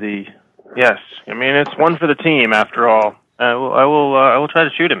under the. Yes, I mean it's one for the team after all. I will try to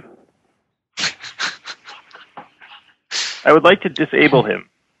shoot him. I would like to disable him.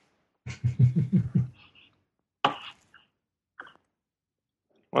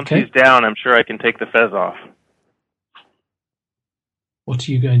 Once Okay. he's down, I'm sure I can take the fez off. What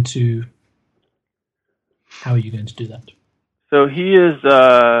are you going to? How are you going to do that? So he is.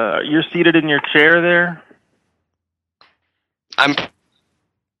 You're seated in your chair there. I'm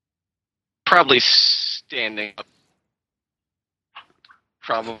probably standing up.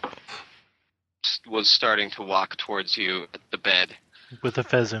 Probably was starting to walk towards you at the bed. With a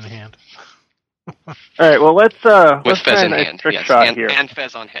fez in hand. All right. Well, let's With try fez a in nice hand, trick yes, shot and, here. and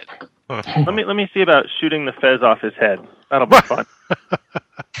fez on head. Let me see about shooting the fez off his head. That'll be fun.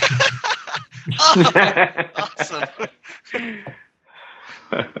 Awesome.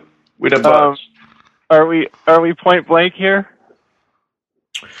 With a bunch. Are we point blank here?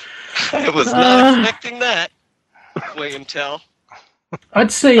 I was not expecting that, William Tell.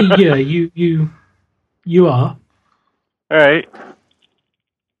 I'd say yeah. You are. All right.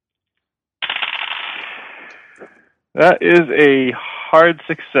 That is a hard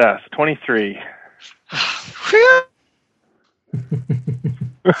success. 23.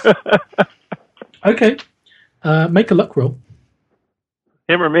 Okay. Make a luck roll.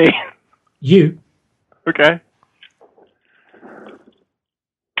 Him or me? You. Okay.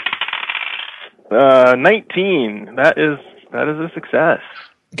 19. That is a success.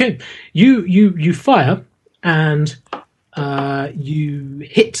 Okay. You fire and you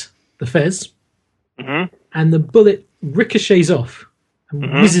hit the fez, Mm-hmm. and the bullet ricochets off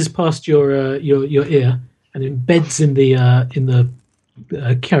and whizzes past your ear and embeds in the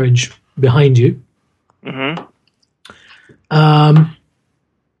carriage behind you. Mm-hmm.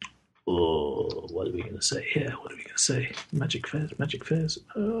 What are we going to say here? What are we going to say? Magic fez. Because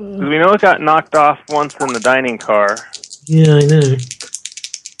we know it got knocked off once in the dining car. Yeah, I know.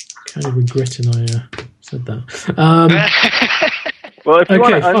 Kind of regretting I said that. Well, if you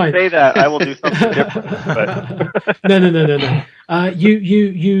want to fine. unsay that, I will do something different. But No.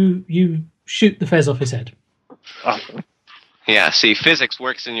 You shoot the fez off his head. awesome. Yeah, see, physics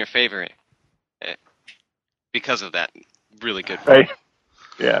works in your favor because of that really good Right?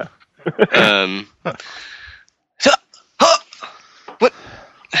 Yeah. What?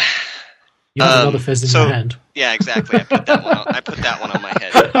 You have another fez in your hand. Yeah, exactly. I put that one on my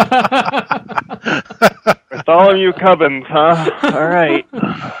head. Bartholomew Cubbins, huh? All right.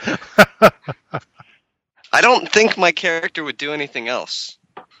 I don't think my character would do anything else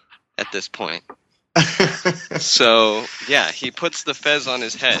at this point. So, yeah, he puts the fez on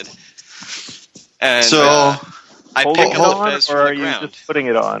his head. And So, I Hold pick it up the on, fez or from are the you ground. just putting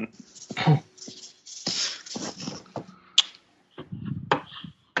it on?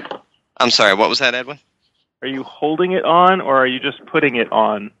 I'm sorry, what was that, Edwin? Are you holding it on, or are you just putting it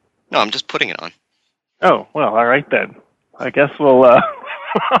on? No, I'm just putting it on. Oh, well, all right then. I guess we'll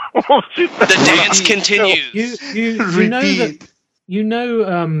we'll shoot The dance continues. You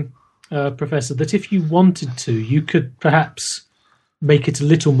know, Professor, that if you wanted to, you could perhaps make it a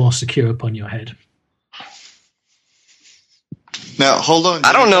little more secure upon your head. now, hold on.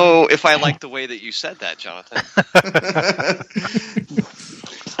 I don't know if I like the way that you said that, Jonathan.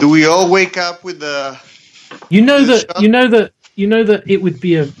 Do we all wake up with the... You know This that shot? you know that it would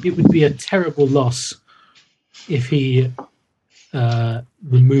be a terrible loss if he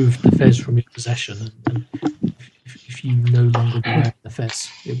removed the fez from your possession, and if you no longer be wearing the fez.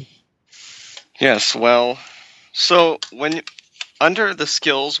 Yes, well, so when under the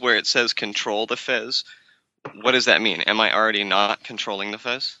skills where it says control the fez, what does that mean? Am I already not controlling the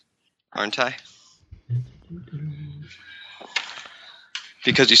fez? Aren't I?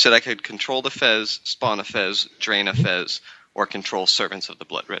 Because you said I could control the fez, spawn a fez, drain a fez, or control servants of the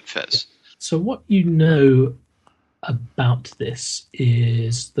blood red fez. So what you know about this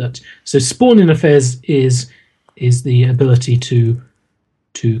is that spawning a fez is the ability to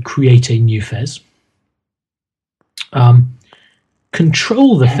create a new fez.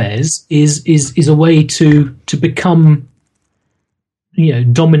 Control the fez is a way to become,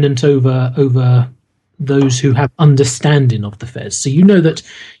 dominant over those who have understanding of the fez. So you know that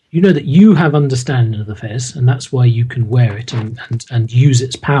you have understanding of the fez, and that's why you can wear it and use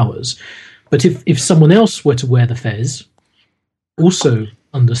its powers. But if someone else were to wear the fez, also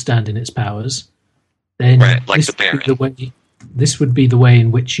understanding its powers, then Right, like the Baron. This would be the way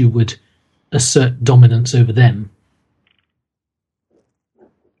in which you would assert dominance over them.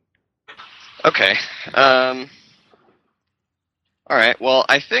 Okay. All right. Well,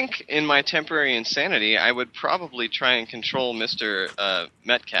 I think in my temporary insanity, I would probably try and control Mr.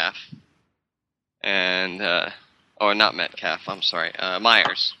 Metcalf, and or not Metcalf. I'm sorry,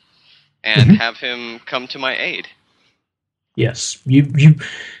 Myers, and have him come to my aid. Yes, you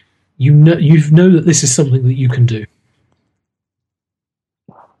know that this is something that you can do.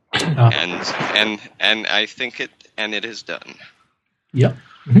 And I think it is done. Yep.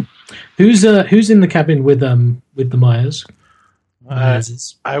 Mhm. Who's in the cabin with the Myers?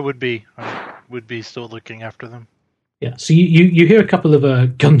 Myerses. I would be still looking after them. Yeah. So you hear a couple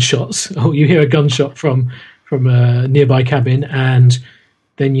of gunshots, or you hear a gunshot from a nearby cabin, and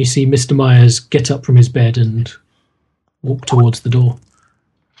then you see Mr. Myers get up from his bed and walk towards the door.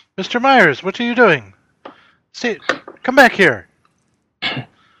 Mr. Myers, what are you doing? Come back here. And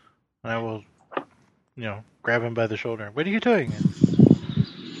I will, grab him by the shoulder. What are you doing?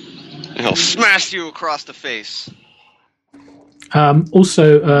 And he'll smash you across the face.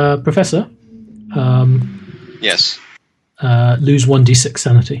 Also, Professor. Yes. Lose 1d6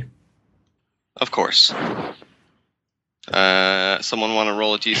 sanity. Of course. Someone want to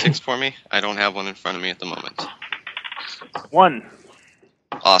roll a d6 for me? I don't have one in front of me at the moment. 1.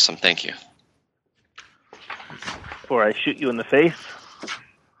 Awesome, thank you. Before I shoot you in the face.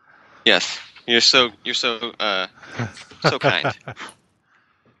 Yes, you're so kind.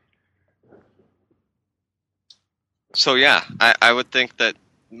 So yeah, I would think that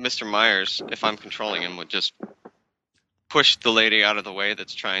Mr. Myers, if I'm controlling him, would just push the lady out of the way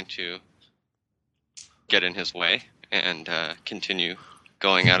that's trying to get in his way and continue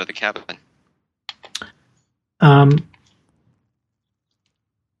going out of the cabin.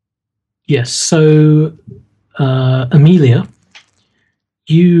 Yes. So, Amelia,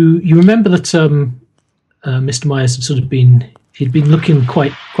 you remember that Mr. Myers had sort of he'd been looking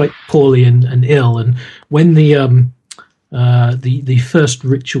quite poorly and ill, and when the first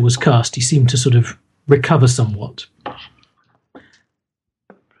ritual was cast, he seemed to sort of recover somewhat.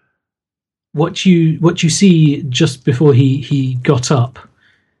 What you see just before he got up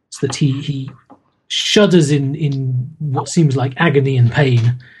is that he shudders in what seems like agony and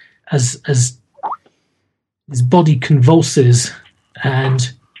pain as his body convulses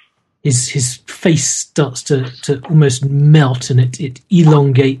and his face starts to almost melt, and it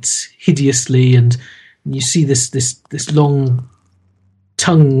elongates hideously, and you see this long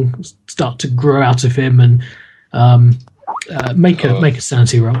tongue start to grow out of him, and make a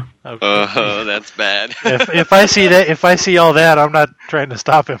sanity roll. Okay. Oh, that's bad. if I see all that, I'm not trying to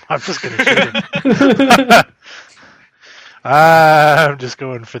stop him. I'm just going to shoot him. I'm just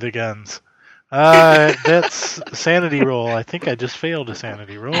going for the guns. That's sanity roll. I think I just failed a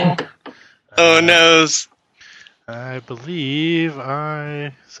sanity roll. Oh no! I believe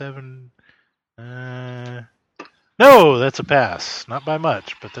no, that's a pass. Not by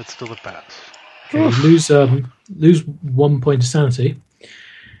much, but that's still a pass. Okay, lose 1 point of sanity.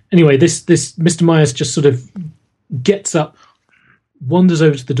 Anyway, this Mr. Myers just sort of gets up, wanders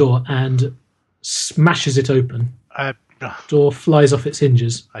over to the door, and smashes it open. Door flies off its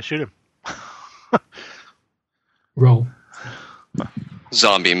hinges. I shoot him. Roll.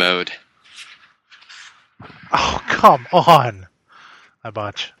 Zombie mode. Oh, come on! I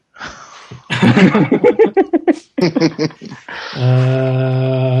botch. Yeah,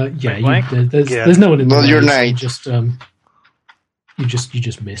 there's no one in the Well, way, you're so nice. you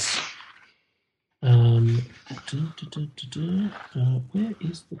just miss. Where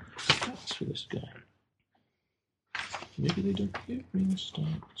is the stats for this guy? Maybe they don't give me the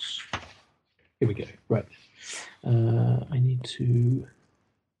stats. Here we go. Right. I need to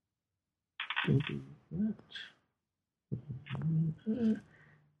double that.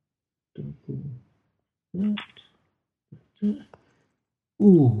 Double that.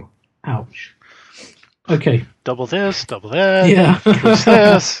 Ooh, ouch. Okay. Double this, double that. Yeah. Increase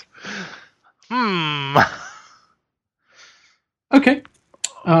this. Okay.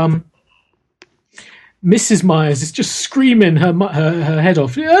 Mrs. Myers is just screaming her head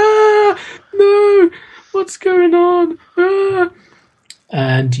off. Ah, no! What's going on? Ah!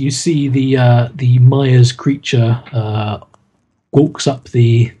 And you see the Myers creature walks up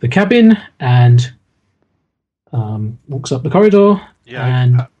the cabin and walks up the corridor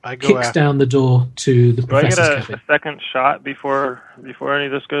and I go kicks down the door to the Do I professor's get cabin. a second shot before any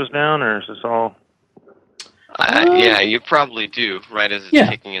of this goes down, or is this all? Yeah, you probably do. Right as it's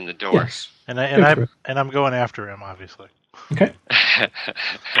kicking in the door. Yes. And I'm going after him, obviously. Okay.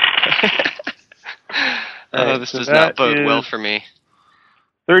 This so does not that bode well is- for me.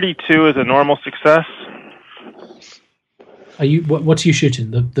 32 is a normal success. Are you? What are you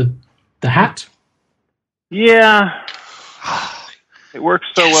shooting? The hat? Yeah. It worked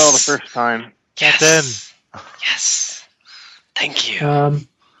so well the first time. Yes. Yes. Thank you.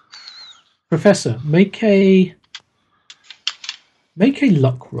 Professor, make a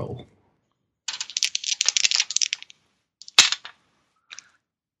luck roll.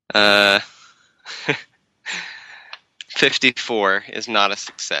 54 is not a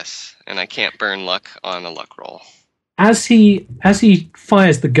success, and I can't burn luck on a luck roll. As he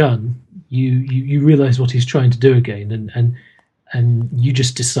fires the gun, you realise what he's trying to do again, and you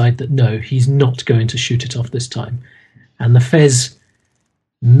just decide that no, he's not going to shoot it off this time. And the fez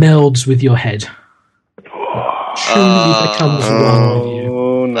melds with your head. It truly becomes one with you.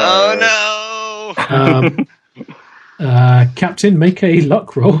 Oh no! Oh no! Captain, make a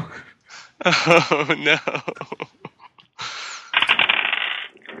luck roll. Oh no!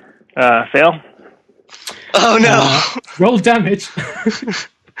 Fail. Oh no! Roll damage.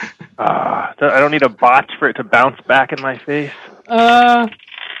 I don't need a botch for it to bounce back in my face.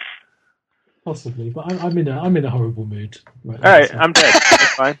 Possibly, but I'm in a horrible mood. Right All right, I'm dead.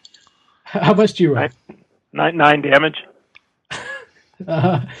 That's fine. How much do you roll? 9 damage.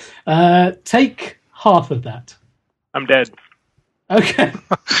 Take half of that. I'm dead. Okay.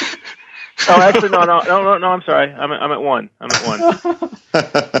 Oh, actually, no. I'm sorry. I'm at 1. I'm at 1.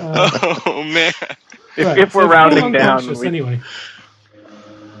 Oh man! If we're rounding down, anyway.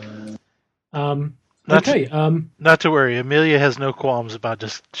 Not Okay. Not to worry, Amelia has no qualms about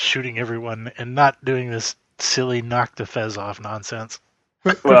just shooting everyone and not doing this silly knock the fez off nonsense.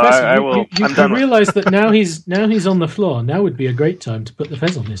 Professor, I will. You I'm done. realise that now he's on the floor. Now would be a great time to put the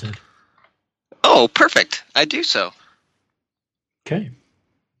fez on his head. Oh, perfect! I do so. Okay.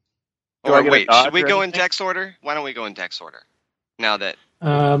 Do I Or get a wait, dodge should we or go in anything? dex order? Why don't we go in dex order? Now that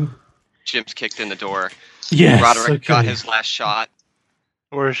Jim's kicked in the door, Yes. Roderick got okay. his last shot.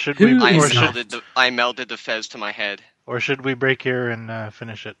 Or should Who we? I is melded the fez to my head. Or should we break here and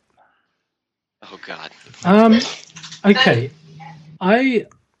finish it? Oh god. Okay. I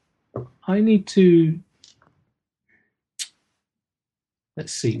need to.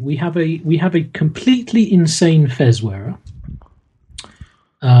 Let's see. We have a completely insane fez wearer,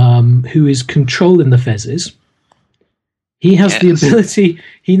 who is controlling the fezes. He has the ability.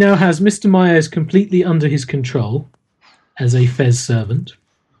 He now has Mr. Myers completely under his control as a fez servant.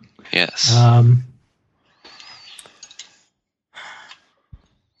 Yes.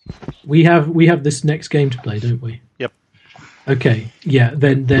 We have this next game to play, don't we? Yep. Okay. Yeah.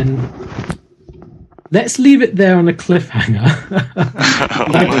 Then let's leave it there on a cliffhanger.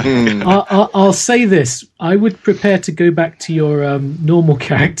 I'll say this: I would prepare to go back to your normal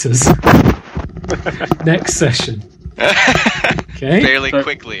characters next session. Okay. Fairly So-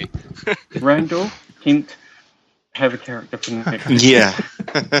 quickly. Randall, hint, have a character for next. Yeah.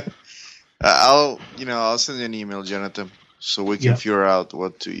 I'll send you an email, Jonathan, so we can Yeah. figure out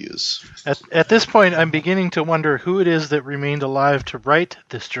what to use. At this point, I'm beginning to wonder who it is that remained alive to write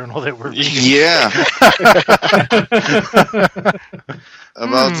this journal that we're reading. Yeah.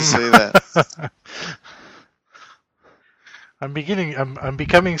 About to say that. I'm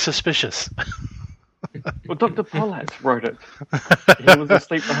becoming suspicious. Well, Dr. Pollatz wrote it. He was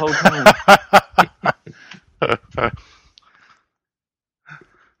asleep the whole time.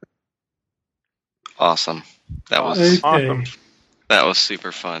 Awesome. That was Okay. Awesome. that was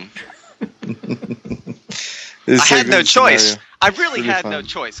super fun. It's I a had no good choice. scenario. I really Really had fun. no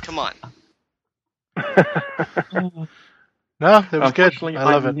choice. Come on. No, it was good. Unfortunately, I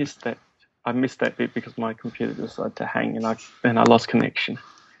love it. I missed that bit because my computer decided to hang and I lost connection.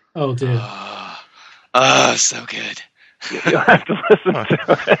 Oh dear. Oh, so good. You'll have to listen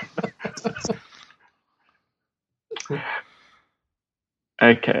to it.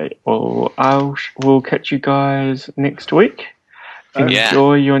 Okay, well, we'll catch you guys next week. Yeah.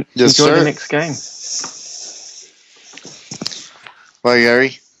 Enjoy Yes, enjoy the sir. next game. Bye,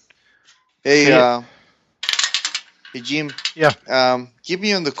 Gary. Hey, See ya. hey, Jim. Yeah. Keep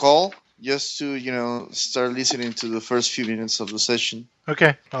me on the call just to start listening to the first few minutes of the session.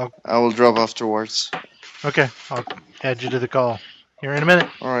 Okay. I will drop afterwards. I'll add you to the call here in a minute.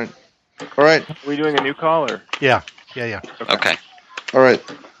 All right. All right. Are we doing a new call or? Yeah. Okay. All right.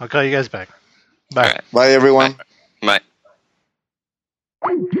 I'll call you guys back. Bye. All right. Bye, everyone. Bye.